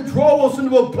wants to draw us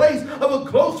into a place of a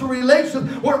closer relation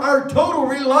where our total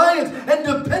reliance and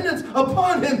dependence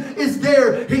upon Him is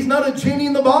there. He's not a genie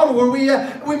in the bottle where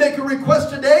we make a request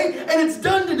today and it's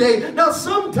done today. Now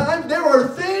sometimes there are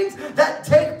things that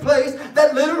take place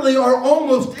that literally are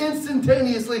almost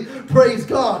instantaneously, praise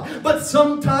God. But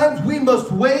sometimes we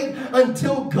must wait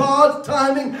until God's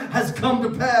timing has come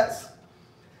to pass.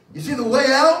 You see, the way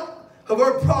out of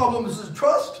our problems is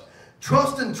trust,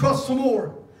 and trust some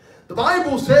more. The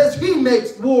Bible says He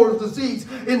makes wars to cease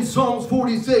in Psalms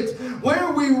 46.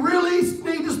 Where we really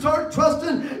need to start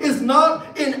trusting is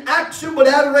not in action but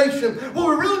adoration. What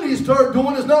we really need to start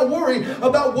doing is not worry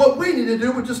about what we need to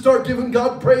do, but just start giving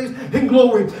God praise and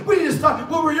glory. We need to start,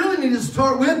 what we really need to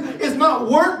start with is not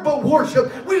work but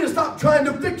worship. We need to stop trying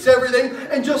to fix everything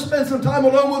and just spend some time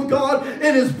alone with God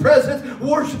in His presence,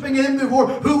 worshiping Him before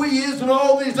who He is and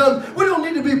all that He's done. We don't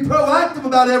need to be proactive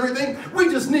about everything. We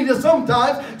just need to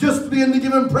sometimes just begin to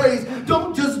give Him praise.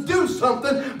 Don't just do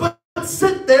something, but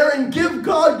sit there and give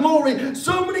God glory.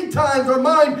 So many times our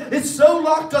mind is so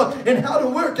locked up in how to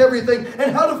work everything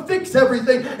and how to fix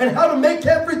everything and how to make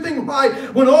everything right,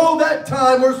 when all that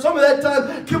time or some of that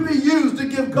time can be used to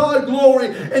give God glory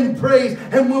and praise.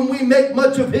 And when we make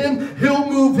much of Him, He'll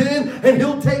move in and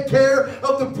He'll take care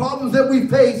of the problems that we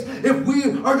face. If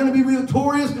we are going to be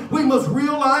victorious, we must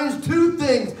realize two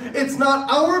things. It's not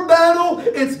our battle,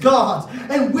 it's God's.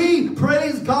 And we,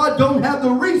 praise God, don't have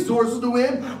the resources to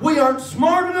win. We aren't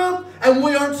smart enough and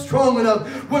we aren't strong enough.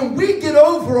 When we get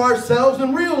over ourselves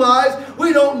and realize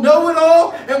we don't know it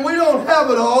all and we don't have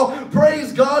it all,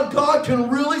 praise God, God can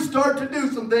really start to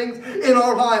do some things in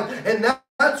our life. And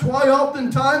that's why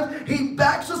oftentimes He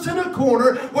backs us in a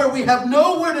corner where we have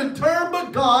nowhere to turn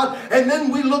but God, and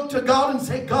then we look to God and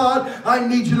say, God, I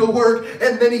need you to work.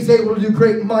 And then He's able to do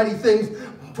great and mighty things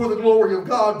for the glory of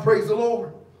God. Praise the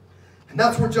Lord. And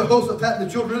that's where Jehoshaphat and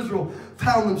the children of Israel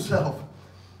found themselves.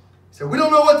 He said, we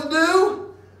don't know what to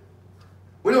do.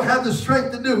 We don't have the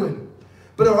strength to do it.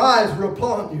 But our eyes were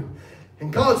upon you.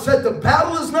 And God said, the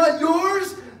battle is not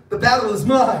yours. The battle is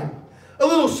mine. A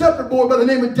little shepherd boy by the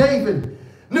name of David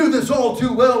knew this all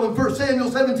too well in 1 Samuel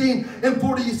 17 and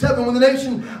 47, when the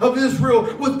nation of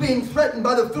Israel was being threatened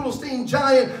by the Philistine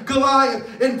giant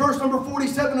Goliath. In verse number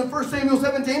 47 of 1 Samuel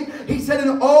 17, he said,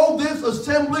 "And all this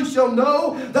assembly shall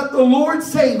know that the Lord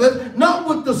saveth, not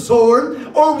with the sword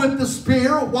or with the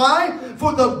spear." Why?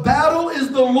 "For the battle is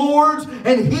the Lord's,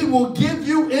 and He will give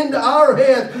you into our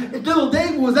hands." And little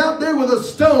David was out there with a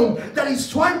stone that he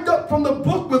swiped up from the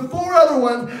book with 4 other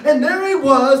ones, and there he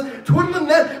was twiddling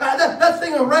that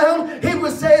thing around. He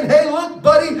was saying, "Hey, look,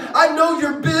 buddy, I know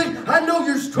you're big, I know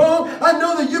you're strong, I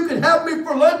know that you can have me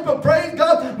for lunch, but praise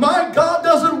God, my God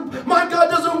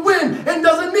doesn't win and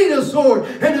doesn't need a sword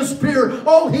and a spear.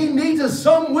 All He needs is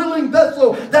some willing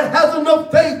vessel that has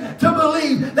enough faith to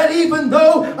believe that even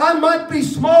though I might be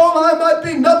small, I might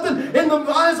be nothing in the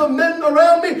eyes of men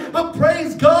around me, but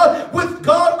praise God, with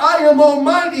God I am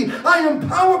almighty, I am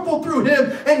powerful through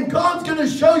Him, and God's going to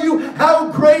show you how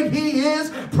great He is."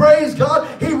 Praise God.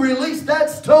 He released that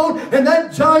stone and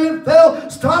that giant fell.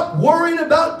 Stop worrying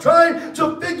about trying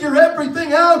to figure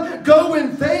everything out. Go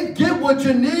in faith, get what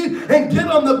you need, and get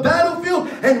on the battlefield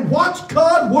and watch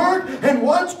God work and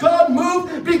watch God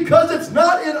move, because it's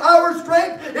not in our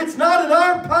strength, it's not in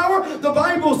our power. The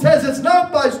Bible says it's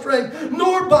not by strength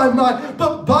nor by might,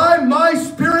 but by my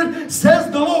Spirit,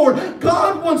 says the Lord.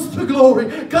 God wants the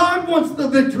glory. God wants the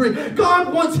victory.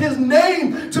 God wants His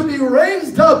name to be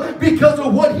raised up because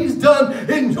of what He's done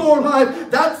in your life.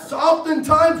 That's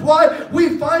oftentimes why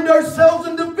we find ourselves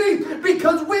in defeat,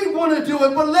 because we want to do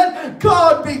it. But let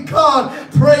God be God.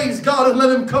 Praise God, and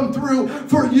let Him come through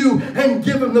for you and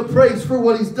give Him the praise for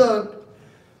what He's done.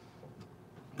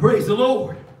 Praise the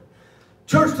Lord.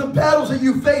 Church, the battles that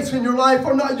you face in your life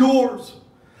are not yours.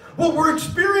 What we're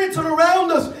experiencing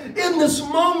around us in this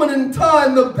moment in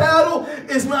time, the battle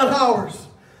is not ours.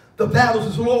 The battle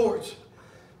is the Lord's.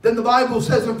 Then the Bible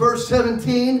says in verse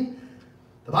 17,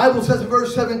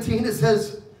 it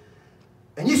says,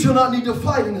 and you shall not need to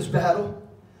fight in this battle.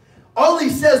 All he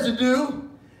says to do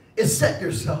is set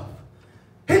yourself.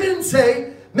 He didn't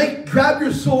say, grab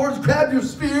your swords, grab your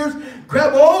spears,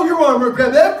 grab all your armor,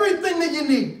 grab everything that you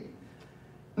need.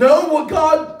 No, what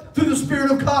God, through the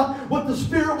Spirit of God, what the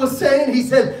Spirit was saying, he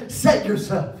said, set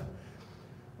yourself.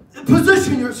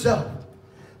 Position yourself.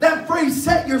 That phrase,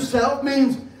 set yourself,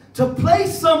 means to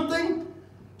place something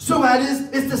so that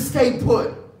is to stay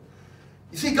put.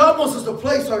 You see, God wants us to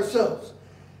place ourselves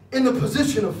in the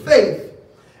position of faith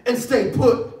and stay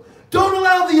put. Don't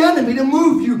allow the enemy to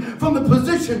move you from the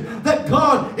position that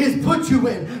God has put you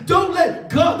in. Don't let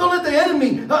the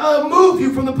enemy move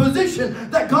you from the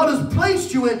position that God has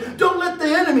placed you in. Don't let the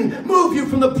enemy move you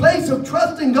from the place of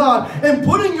trusting God and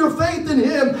putting your faith in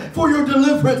Him for your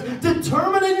deliverance.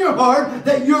 Determine in your heart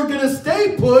that you're going to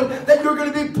stay put, that you're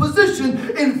going to be positioned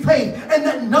in faith, and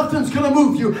that nothing's going to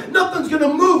move you. Nothing's going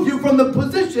to move you from the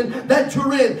position that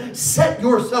you're in. Set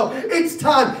yourself. It's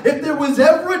time. If there was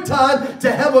ever a time to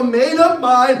have a made up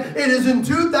mind, it is in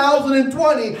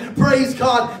 2020. Praise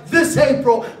God. This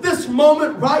April, this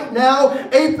moment right now,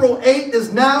 April 8th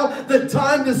is now the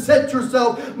time to set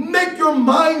yourself. Make your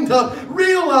mind up.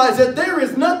 Realize that there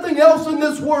is nothing else in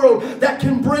this world that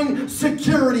can bring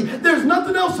security. There's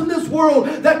nothing else in this world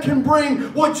that can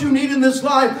bring what you need in this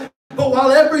life. But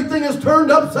while everything is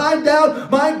turned upside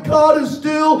down, my God is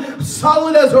still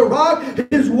solid as a rock.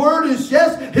 His word is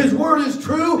yes. His word is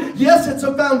true. Yes, it's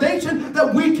a foundation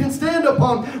that we can stand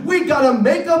upon. We got to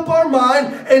make up our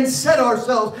mind and set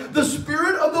ourselves. The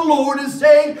Spirit of the Lord is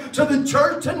saying to the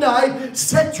church tonight,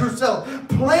 set yourself.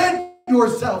 Plant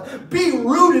yourself. Be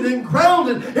rooted and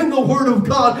grounded in the Word of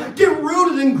God. Get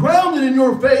rooted and grounded in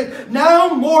your faith. Now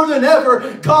more than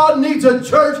ever, God needs a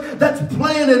church that's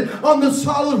planted on the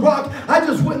solid rock. I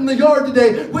just went in the yard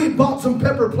today. We bought some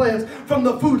pepper plants from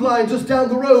the food line just down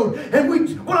the road. And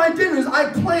what I did is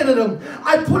I planted them.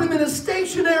 I put them in a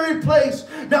stationary place.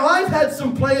 Now I've had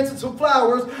some plants and some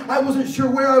flowers. I wasn't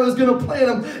sure where I was going to plant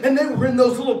them. And they were in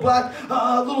those little black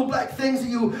things that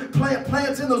you plant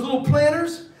plants in, those little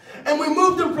planters. And we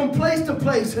moved them from place to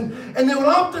place. And they would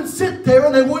often sit there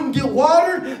and they wouldn't get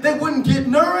watered. They wouldn't get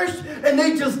nourished. And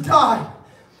they just died.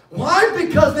 Why?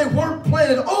 Because they weren't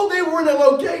planted. Oh, they were in a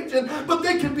location, but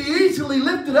they could be easily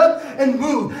lifted up and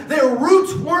moved. Their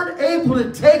roots weren't able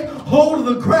to take hold of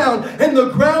the ground, and the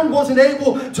ground wasn't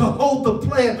able to hold the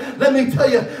plant. Let me tell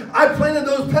you, I planted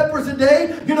those peppers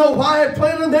today. You know why I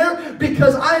planted them there?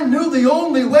 Because I knew the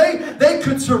only way they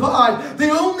could survive, the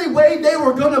only way they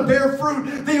were going to bear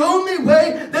fruit, the only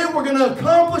way they were going to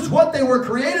accomplish what they were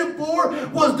created for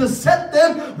was to set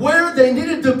them where they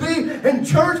needed to be. And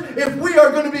church, if we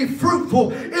are going to be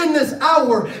fruitful in this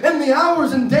hour, and the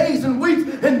hours and days and weeks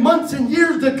and months and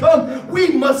years to come, we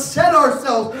must set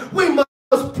ourselves. We must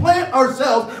plant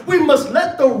ourselves. We must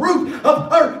let the root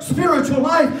of our spiritual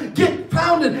life get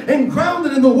founded and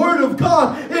grounded in the Word of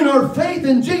God, in our faith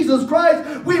in Jesus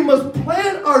Christ. We must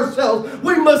plant ourselves.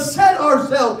 We must set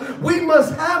ourselves. We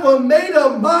must have a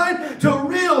made-up mind to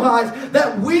realize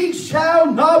that we shall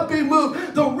not be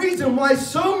moved. The reason why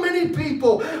so many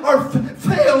people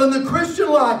fail in the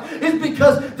Christian life is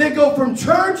because they go from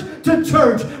church to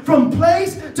church, from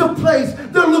place to place.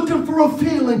 They're looking for a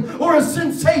feeling or a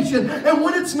sensation, and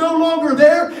when it's no longer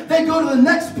there, they go to the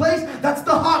next place that's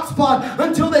the hot spot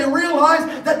until they realize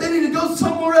that they need to go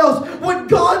somewhere else. What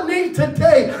God needs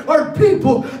today are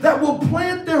people that will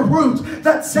plant their roots,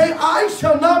 that say, I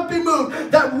shall not be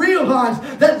moved, that realize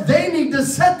that they need to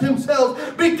set themselves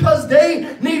because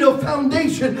they need a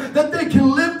foundation that they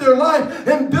can live their life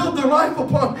and build their life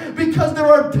upon, because there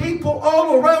are people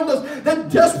all around us that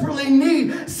desperately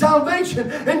need salvation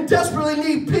and desperately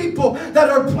need people that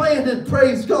are planted.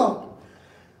 Praise God.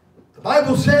 The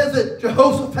Bible says that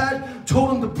Jehoshaphat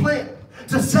told him to plant,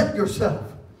 to set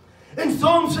yourself. In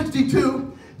Psalm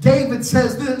 62, David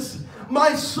says this,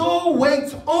 my soul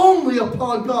waits only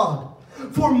upon God,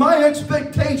 for my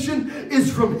expectation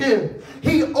is from Him.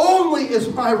 He only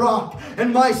is my rock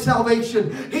and my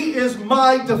salvation. He is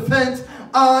my defense.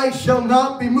 I shall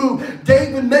not be moved.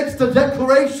 David makes the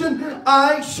declaration,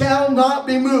 I shall not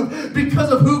be moved.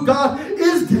 Because of who God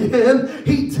is to him,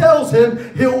 he tells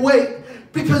him he'll wait.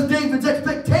 Because David's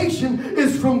expectation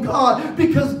is from God.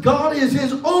 Because God is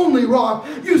his only rock.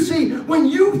 You see, when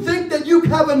you think that you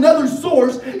have another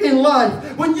source in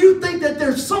life, when you think that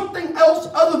there's something else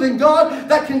other than God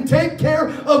that can take care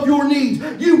of your needs,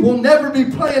 you will never be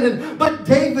planted. But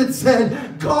David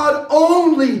said, God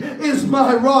only is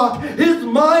my rock. His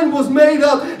mind was made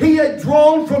up. He had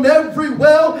drawn from every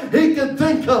well he could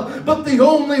think of. But the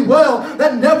only well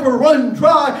that never run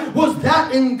dry was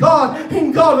that in God,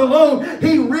 in God alone.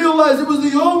 He realized it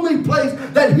was the only place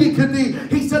that he could be.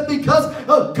 He said, because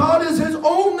God is his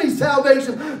only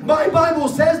salvation. My Bible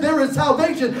says there is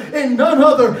salvation in none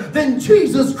other than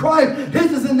Jesus Christ.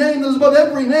 His is the name that is above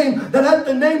every name, that at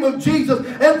the name of Jesus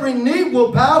every knee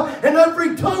will bow and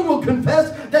every tongue will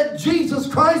confess that Jesus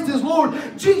Christ is Lord.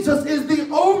 Jesus is the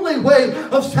only way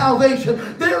of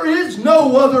salvation. There is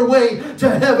no other way to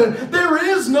heaven. There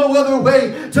is no other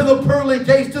way to the pearly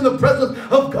gates, to the presence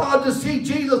of God, to see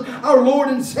Jesus, our Lord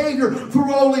and Savior,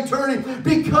 through all eternity.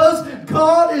 Because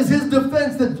God is his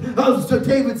defense, that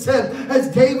David said, as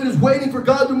David is waiting for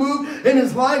God to move in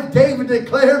his life, David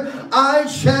declared, I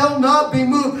shall not be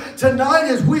moved. Tonight,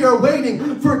 as we are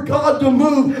waiting for God to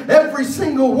move, every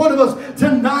single one of us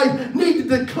tonight need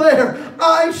to declare,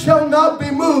 I shall not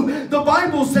be moved. The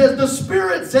Bible says, the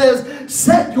Spirit says,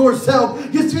 set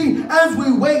yourself. You see, as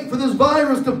we wait for this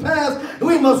virus to pass,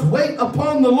 we must wait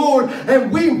upon the Lord,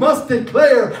 and we must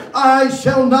declare, I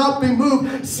shall not be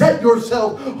moved. Set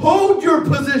yourself. Hold your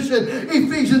position.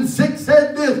 Ephesians 6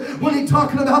 said this when he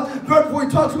talking about, right before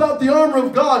he talks about the armor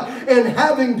of God, and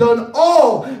having done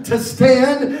all to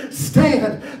stand,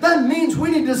 stand. That means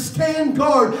we need to stand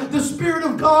guard. The Spirit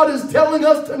of God is telling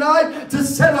us tonight to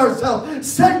set ourselves.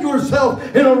 Set yourself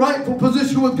in a rightful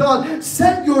position with God.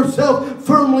 Set yourself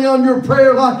firmly on your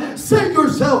prayer life. Set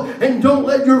yourself and don't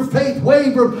let your faith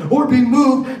waver or be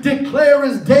moved. Declare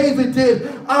as David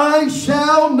did, I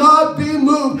shall not be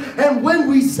moved. And when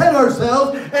we set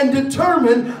ourselves and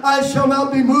determine I shall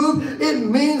not be moved, it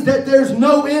means that there's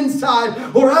no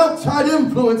inside or outside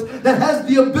influence that has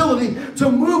the ability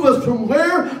to move us from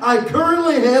where I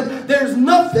currently am. There's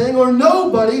nothing or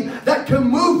nobody that can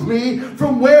move me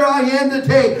from where I am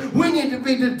today. We need to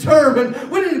be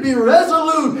determined. We need to be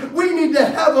resolute. We need to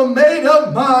have a made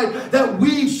up mind that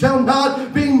we shall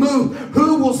not be moved.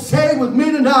 Who will say with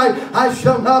me tonight, I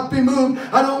shall not be moved?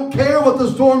 I don't care what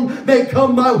the storm may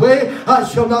come my way. I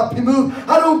shall not be moved.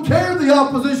 I don't care the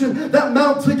opposition that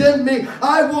mounts against me.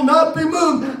 I will not be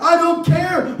moved. I don't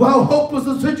care how hopeless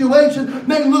the situation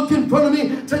may look in front of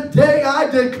me. Today I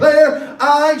declare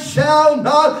I shall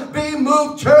not be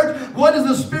moved, church. What is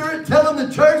the Spirit telling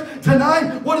the church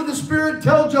tonight? What did the Spirit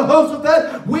tell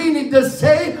Jehoshaphat? We need to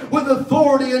say with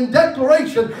authority and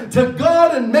declaration to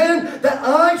God and man that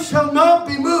I shall not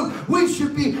be moved. We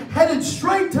should be headed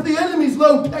straight to the enemy's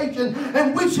location,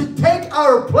 and we should take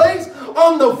our place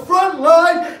on the front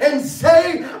line and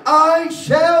say, I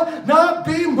shall not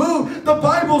be moved. The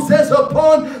Bible says,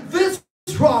 upon this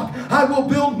rock I will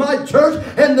build my church,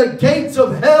 and the gates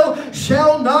of hell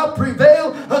shall not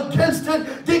prevail against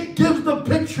it. It gives the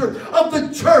picture of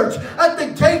the church at the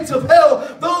gates of hell,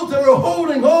 those that are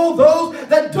holding all those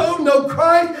that don't know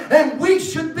Christ, and we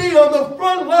should be on the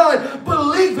front line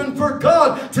believing for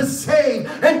God to save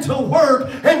and to work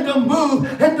and to move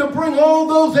and to bring all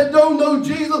those that don't know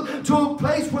Jesus to a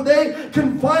place where they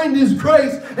can find his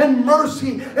grace and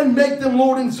mercy and make them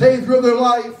Lord and Savior of their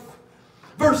life.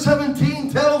 Verse 17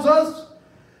 tells us,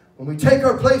 when we take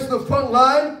our place in the front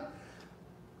line,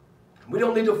 we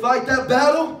don't need to fight that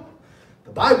battle.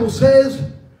 The Bible says,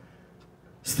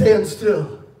 stand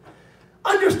still.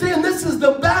 Understand, this is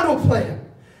the battle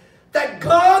plan that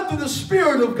God, through the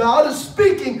Spirit of God, is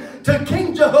speaking to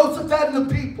King Jehoshaphat and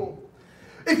the people.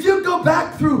 If you go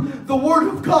back through the Word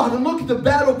of God and look at the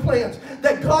battle plans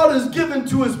that God has given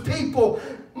to his people,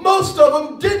 most of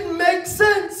them didn't make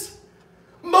sense.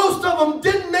 Most of them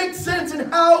didn't make sense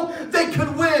in how they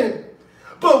could win.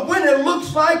 But when it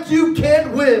looks like you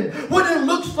can't win, when it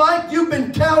looks like you've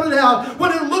been counted out,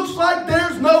 when it looks like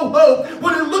there's no hope,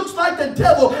 when it looks like the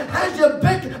devil has you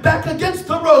back against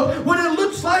the rope, when it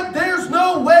looks like there's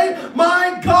no way,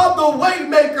 my God, the way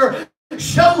maker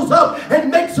shows up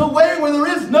and makes a way where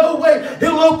there is no way.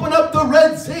 He'll open up the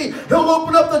Red Sea. He'll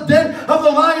open up the den of the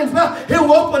lion's mouth.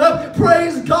 He'll open up,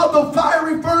 praise God, the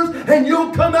fiery furnace, and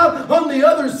you'll come out on the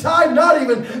other side not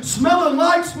even smelling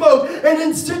like smoke. And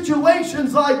in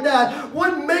situations like that,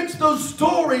 what makes those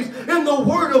stories in the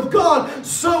Word of God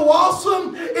so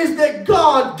awesome is that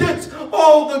God gets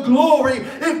all the glory.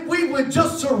 If we would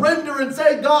just surrender and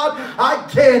say, God, I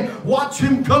can, watch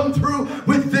him come through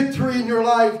with victory in your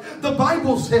life. The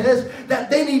Bible says that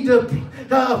they need to,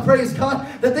 praise God,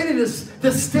 that they need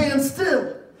to stand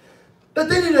still. That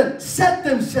they need to set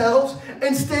themselves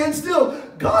and stand still.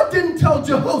 God didn't tell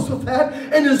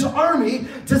Jehoshaphat and his army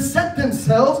to set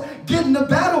themselves, get in the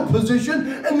battle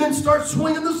position, and then start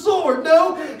swinging the sword.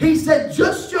 No, he said,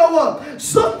 just show up.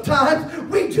 Sometimes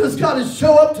we just got to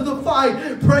show up to the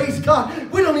fight. Praise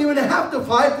God. We don't even have to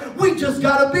fight. We just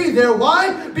got to be there.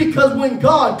 Why? Because when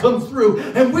God comes through,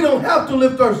 and we don't have to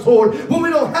lift our sword, when we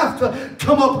don't have to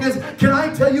come up against, can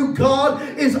I tell you,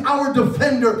 God is our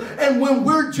defender. And when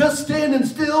we're just standing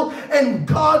still and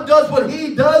God does what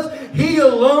he does, he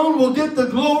alone will get the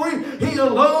glory. He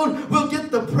alone will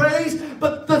get the praise.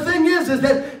 But the thing is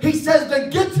that he says to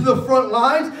get to the front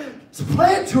lines,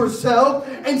 plant yourself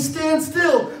and stand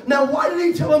still. Now, why did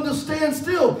he tell him to stand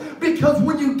still? Because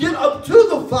when you get up to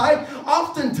the fight,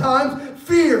 oftentimes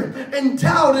fear and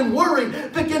doubt and worry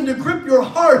begin to grip your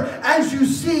heart as you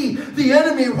see the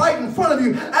enemy right in front of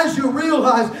you, as you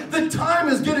realize the time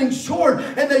is getting short,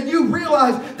 and that you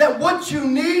realize that what you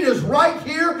need is right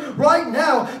here, right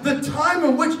now. The time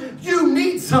in which you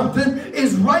need something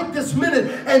is right this minute,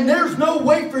 and there's no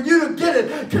way for you to get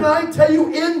it. Can I tell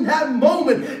you, in that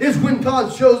moment is when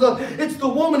God shows up. It's the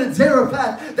woman at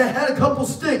Zarephath that had a couple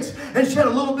sticks, and she had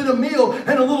a little bit of meal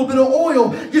and a little bit of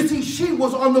oil. You see, she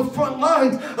was on the front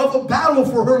lines of a battle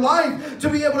for her life to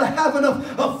be able to have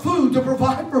enough of food to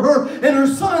provide for her and her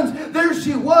sons. There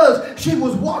she was. She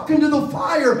was walking to the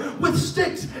fire with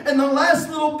sticks and the last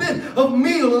little bit of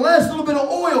meal, the last little bit of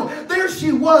oil. There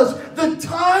she was. The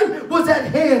time was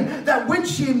at hand that when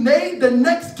she made the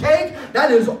next cake, that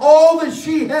is all that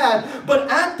she had. But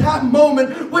at that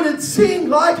moment, when it seemed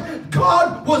like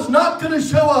God was not going to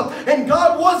show up and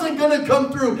God wasn't going to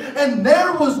come through and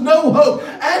there was no hope,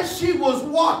 as she was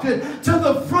walking to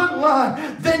the front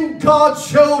line, then God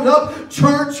showed up.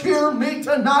 Church, hear me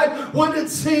tonight. When it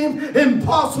seemed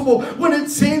impossible, when it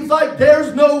seems like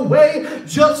there's no way,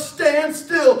 just stand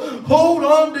still. Hold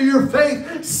on to your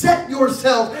faith. Set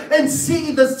yourself and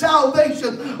see the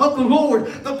salvation of the Lord.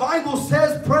 The Bible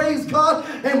says, praise God,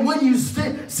 and when you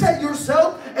set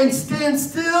yourself and stand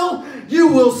still, you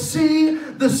will see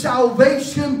the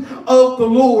salvation of the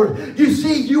Lord. You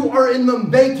see, you are in the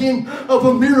making of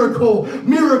a miracle.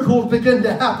 Miracles begin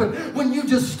to happen when you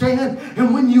just stand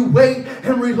and when you wait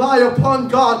and rely upon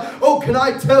God. Oh, can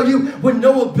I tell you, when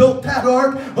Noah built that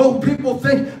ark, oh, people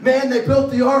think, man, they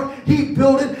built the ark, he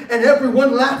built it, and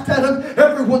everyone laughed at him,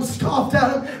 everyone scoffed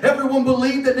at him, everyone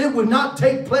believed that it would not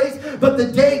take place. But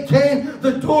the day came,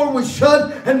 the door was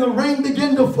shut, and the rain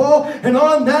began to fall, and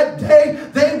on that day,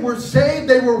 they were saved,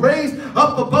 they were raised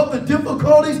up above the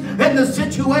difficulties and the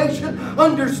situation.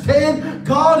 Understand,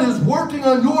 God is working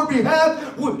on your behalf.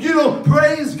 You know,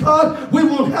 praise God. We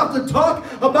won't have to talk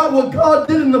about what God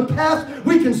did in the past.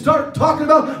 We can start talking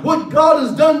about what God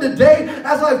has done today.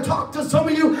 As I've talked to some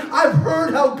of you, I've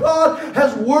heard how God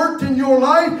has worked in your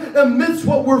life amidst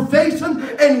what we're facing,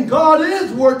 and God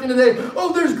is working today.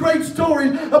 Oh, there's great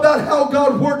stories about how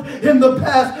God worked in the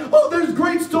past. Oh, there's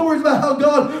great stories about how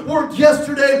God worked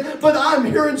yesterday, but I'm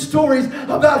hearing stories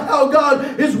about how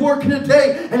God is working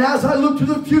today. And as I look to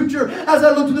the future, as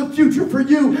I look to the future for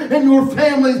you and your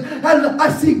families, and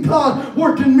I see God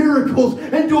working miracles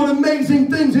and doing amazing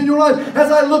things in your life.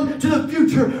 As I look to the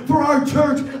future for our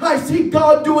church, I see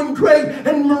God doing great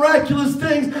and miraculous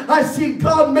things. I see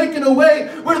God making a way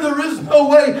where there is no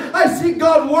way. I see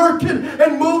God working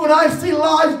and moving. I see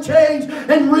lives change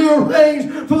and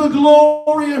rearranged for the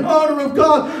glory and honor of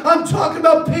God. I'm talking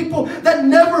about people that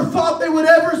never thought they would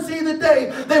ever see the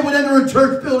day they would enter a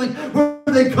church building where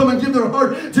they come and give their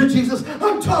heart to Jesus.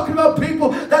 I'm talking about people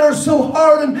that are so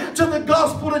hardened to the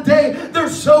gospel today. They're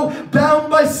so bound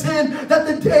by sin that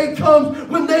the day comes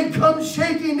when they come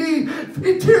shaking knee,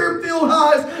 tear-filled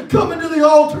eyes, coming to the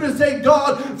altar to say,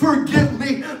 God, forgive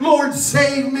me. Lord,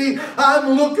 save me.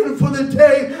 I'm looking for the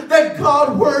day that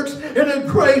God works in a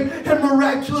great and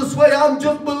miraculous way. I'm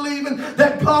just believing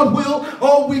that God will.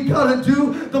 All we got to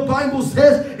do, the Bible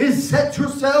says, is set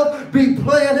yourself, be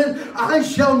planted. I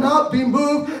shall not be moved.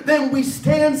 Then we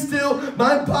stand still.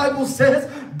 My Bible says,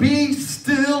 be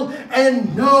still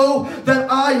and know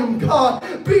that I am God.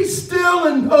 Be still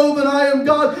and know that I am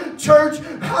God. Church,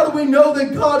 how do we know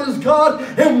that God is God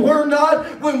and we're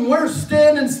not? When we're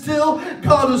standing still,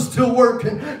 God is still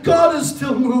working. God is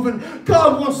still moving.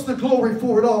 God wants the glory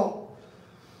for it all.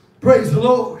 Praise the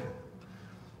Lord.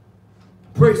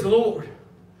 Praise the Lord.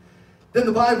 Then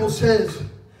the Bible says,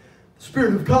 the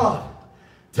Spirit of God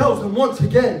tells them once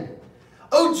again,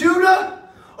 O Judah,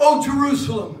 O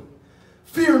Jerusalem,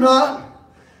 fear not,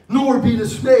 nor be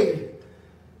dismayed.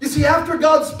 You see, after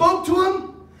God spoke to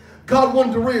him, God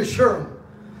wanted to reassure him.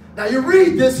 Now you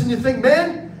read this and you think,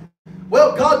 man,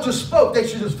 well, God just spoke. They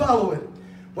should just follow it.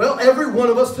 Well, every one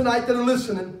of us tonight that are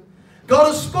listening, God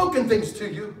has spoken things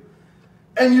to you,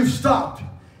 and you've stopped.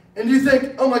 And you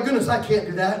think, oh my goodness, I can't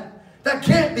do that. That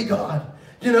can't be God.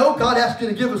 You know, God asked you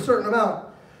to give a certain amount.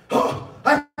 Oh,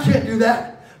 I can't do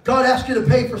that. God asked you to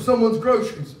pay for someone's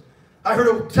groceries. I heard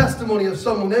a testimony of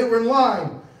someone. They were in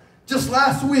line just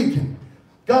last week, and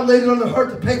God laid it on their heart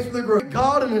to pay for their groceries.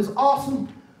 God in His awesome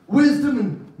wisdom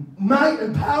and might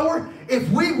and power, if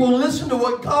we will listen to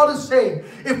what God is saying,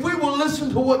 if we will listen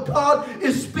to what God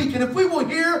is speaking, if we will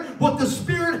hear what the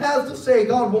Spirit has to say,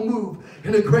 God will move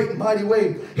in a great and mighty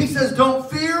way. He says, don't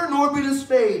fear nor be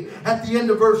dismayed at the end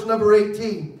of verse number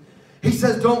 18. He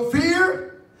says, don't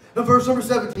fear, in verse number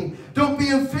 17, don't be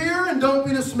in fear and don't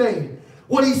be dismayed.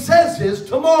 What He says is,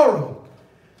 tomorrow,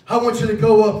 I want you to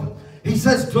go up. He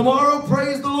says, tomorrow,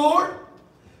 praise the Lord.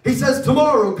 He says,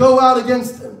 tomorrow, go out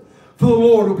against them, for the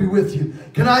Lord will be with you.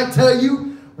 Can I tell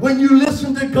you, when you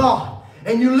listen to God,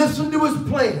 and you listen to His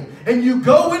plan, and you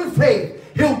go in faith,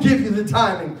 He'll give you the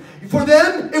timing. For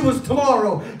them, it was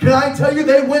tomorrow. Can I tell you,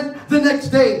 they went the next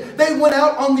day. They went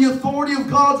out on the authority of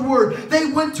God's word.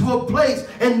 They went to a place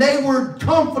and they were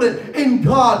confident in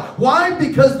God. Why?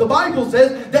 Because the Bible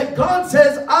says that God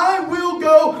says, I will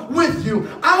go with you.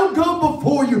 I'll go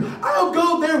before you. I'll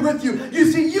go there with you. You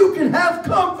see, you can have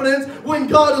confidence when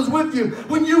God is with you.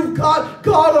 When you've got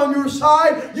God on your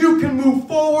side, you can move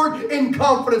forward in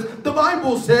confidence. The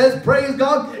Bible says, praise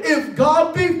God, if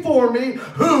God be for me,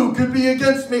 who could be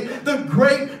against me? The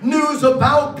great news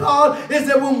about God is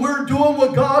that when we're doing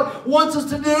what God wants us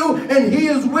to do and He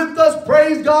is with us,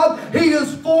 praise God, He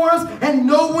is for us and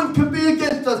no one can be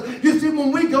against us. You see,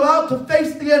 when we go out to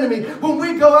face the enemy, when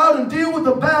we go out and deal with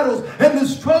the battles and the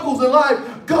struggles in life,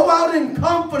 go out in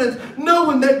confidence,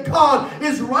 knowing that God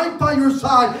is right by your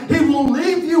side. He won't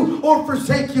leave you or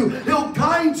forsake you. He'll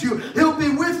guide you. He'll be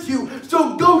with you.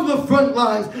 So go to the front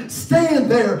lines. Stand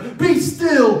there. Be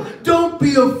still. Don't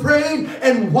be afraid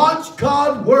and watch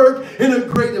God work in a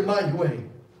great and mighty way.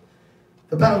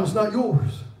 The battle's not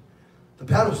yours. The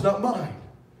battle's not mine.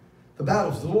 The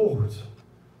battle's the Lord's.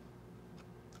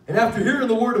 And after hearing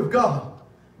the word of God,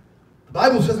 the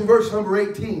Bible says in verse number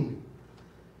 18,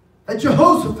 that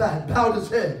Jehoshaphat bowed his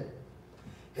head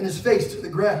and his face to the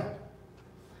ground.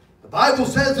 The Bible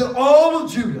says that all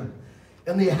of Judah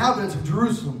and the inhabitants of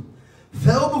Jerusalem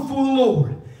fell before the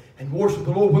Lord and worshiped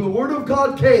the Lord. When the word of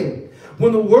God came,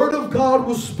 when the word of God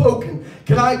was spoken,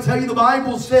 can I tell you, the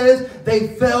Bible says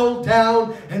they fell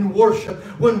down and worshiped.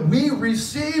 When we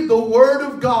receive the word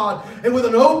of God and with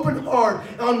an open heart,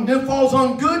 it falls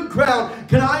on good ground,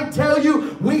 can I tell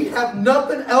you, we have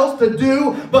nothing else to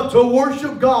do but to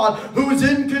worship God, who is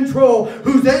in control,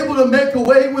 who's able to make a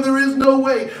way where there is no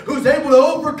way, who's able to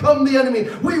overcome the enemy.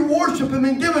 We worship Him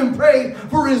and give Him praise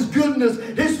for His goodness,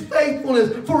 His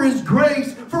faithfulness, for His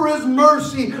grace, for His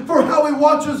mercy, for how He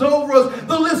watches over us.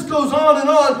 The list goes on and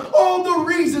on. All the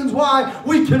reasons why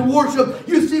we can worship.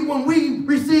 You see, when we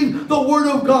receive the word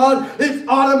of God, it's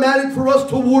automatic for us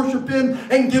to worship Him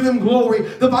and give Him glory.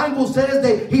 The Bible says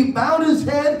that he bowed his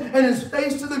head and his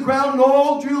face to the ground, and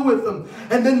all Judah with him.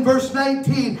 And then verse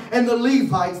 19, and the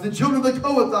Levites, the children of the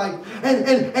Kohathites,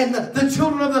 and the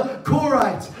children of the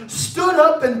Korites stood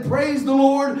up and praised the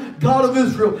Lord God of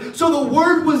Israel. So the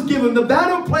word was given. The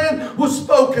battle plan was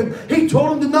spoken. He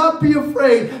told them to not be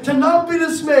afraid, to not be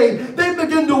dismayed. They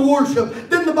began to worship.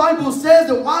 Then the Bible says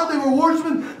that while they were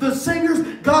worshiping, the singers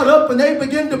got up and they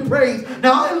began to praise.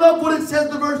 Now I love what it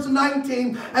says in verse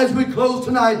 19 as we close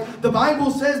tonight. The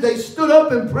Bible says they stood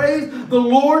up and praised the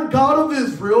Lord God of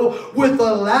Israel with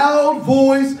a loud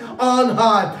voice on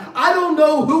high. I don't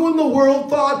know who in the world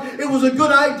thought it was a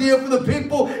good idea for the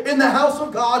people in the house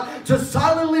of God to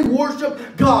silently worship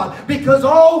God, because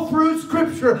all through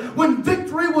Scripture, when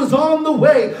victory was on the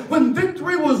way, when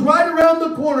victory was right around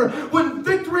the corner, when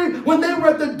they were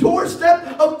at the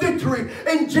doorstep of victory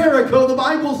in Jericho, the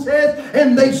Bible says,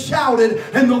 and they shouted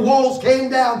and the walls came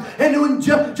down. And when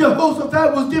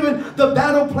Jehoshaphat was given the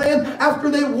battle plan after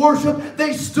they worshiped,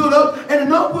 they stood up, and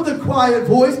not with a quiet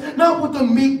voice, not with a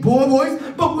meek voice,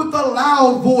 but with a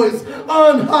loud voice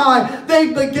on high, they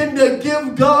begin to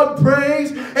give God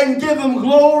praise and give Him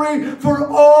glory for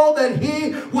all that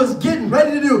He was getting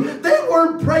ready to do. They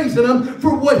weren't praising Him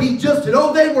for what He just did.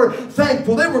 Oh, they were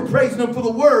thankful. They were praising Him for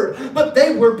the word, but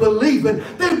they were believing.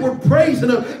 They were praising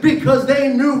Him because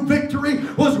they knew victory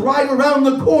was right around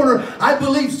the corner. I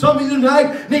believe some of you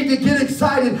tonight need to get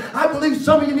excited. I believe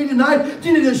some of you tonight,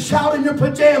 you need to shout in your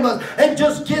pajamas and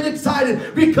just get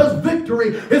excited because victory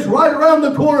is right around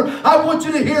the corner. corner, I want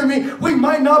you to hear me. We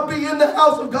might not be in the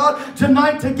house of God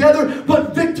tonight together,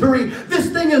 but victory, this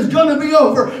thing is going to be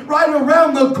over. Right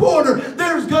around the corner,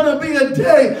 there's going to be a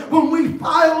day when we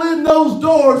file in those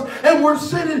doors and we're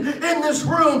sitting in this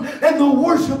room and the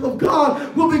worship of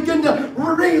God will begin to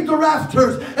read the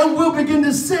rafters and we'll begin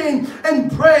to sing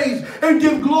and praise and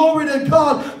give glory to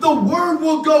God. The word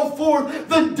will go forth.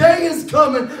 The day is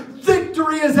coming.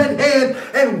 Victory is at hand.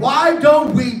 And why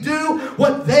don't we do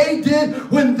what they did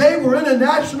when they were in a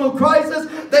national crisis?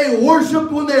 They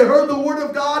worshiped when they heard the word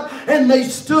of God, and they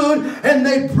stood and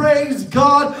they praised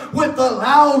God with a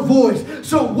loud voice.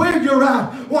 So where you're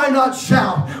at, why not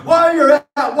shout? While you're at,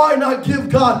 why not give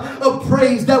God a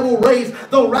praise that will raise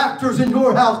the rafters in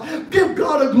your house? Give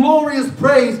God a glorious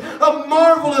praise, a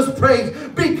marvelous praise,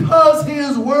 because He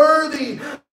is worthy.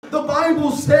 The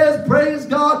Bible says, praise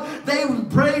God, they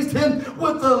praised Him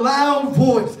with a loud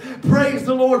voice. Praise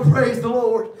the Lord, praise the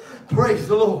Lord, praise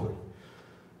the Lord.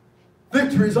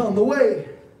 Victory is on the way.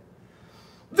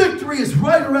 Victory is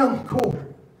right around the corner.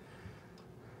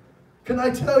 Can I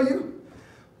tell you,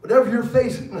 whatever you're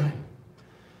facing tonight,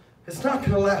 it's not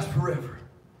going to last forever.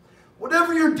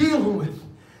 Whatever you're dealing with,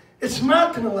 it's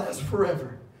not going to last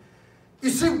forever. You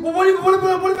see, well,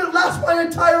 what if it lasts my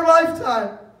entire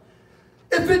lifetime?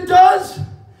 If it does,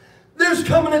 there's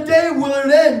coming a day will it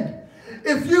end.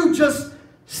 If you just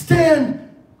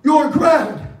stand your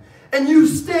ground and you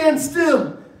stand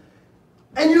still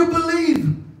and you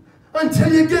believe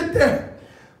until you get there.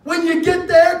 When you get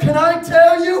there, can I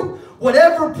tell you,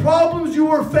 whatever problems you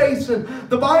are facing,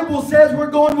 the Bible says we're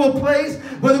going to a place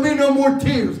where there'll be no more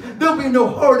tears. There'll be no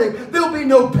heartache. There'll be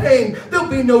no pain. There'll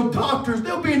be no doctors.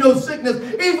 There'll be no sickness.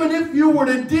 Even if you were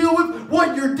to deal with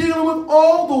what you're dealing with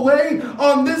all the way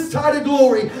on this side of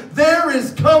glory, there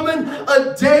is coming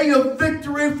a day of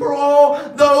victory for all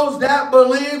those that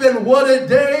believe. And what a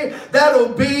day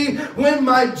that'll be when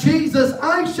my Jesus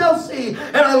I shall see,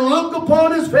 and I look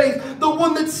upon His face, the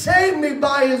one that saved me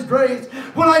by His grace.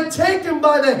 When I take Him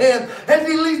by the hand and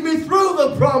He leads me through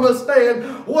the promised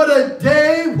land. What a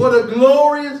day, what a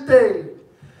glorious day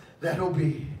that'll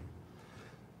be.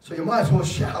 So you might as well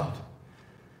shout,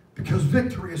 because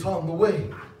victory is on the way.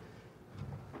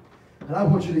 And I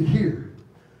want you to hear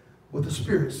what the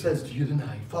Spirit says to you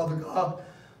tonight. Father God,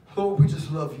 Lord, we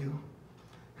just love You.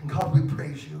 And God, we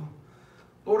praise You.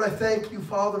 Lord, I thank You,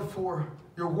 Father, for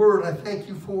Your word. I thank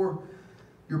You for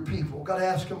Your people. God, I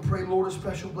ask and pray, Lord, a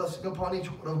special blessing upon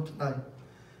each one of them tonight.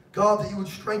 God, that You would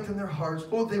strengthen their hearts.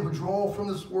 Lord, they would draw from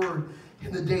this word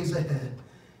in the days ahead.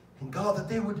 And God, that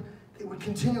they would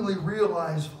continually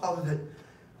realize, Father,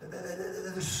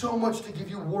 that there's so much to give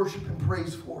You worship and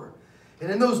praise for. And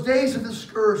in those days of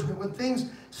discouragement, when things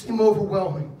seem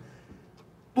overwhelming,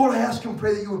 Lord, I ask and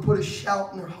pray that You would put a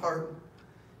shout in their heart,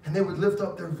 and they would lift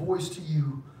up their voice to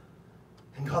You.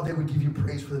 And God, they would give You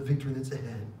praise for the victory that's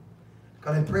ahead.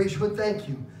 God, I praise You and thank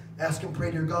You. Ask and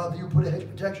pray, dear God, that You put a hedge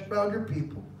of protection around Your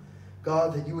people.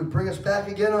 God, that You would bring us back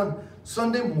again on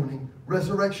Sunday morning,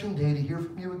 Resurrection Day, to hear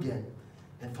from You again.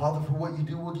 And Father, for what You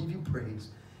do, we'll give You praise.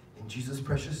 In Jesus'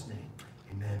 precious name,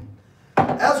 amen.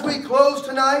 As we close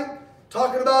tonight,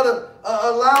 talking about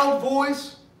a loud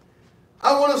voice,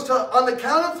 I want us to, on the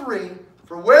count of 3,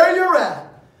 for where you're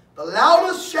at, the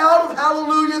loudest shout of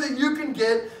hallelujah that you can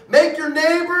get. Make your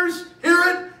neighbors hear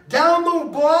it down the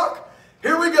block.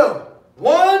 Here we go.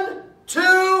 1,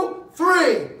 2,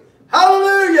 3.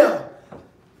 Hallelujah.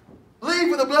 Leave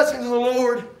with the blessings of the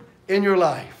Lord in your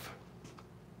life.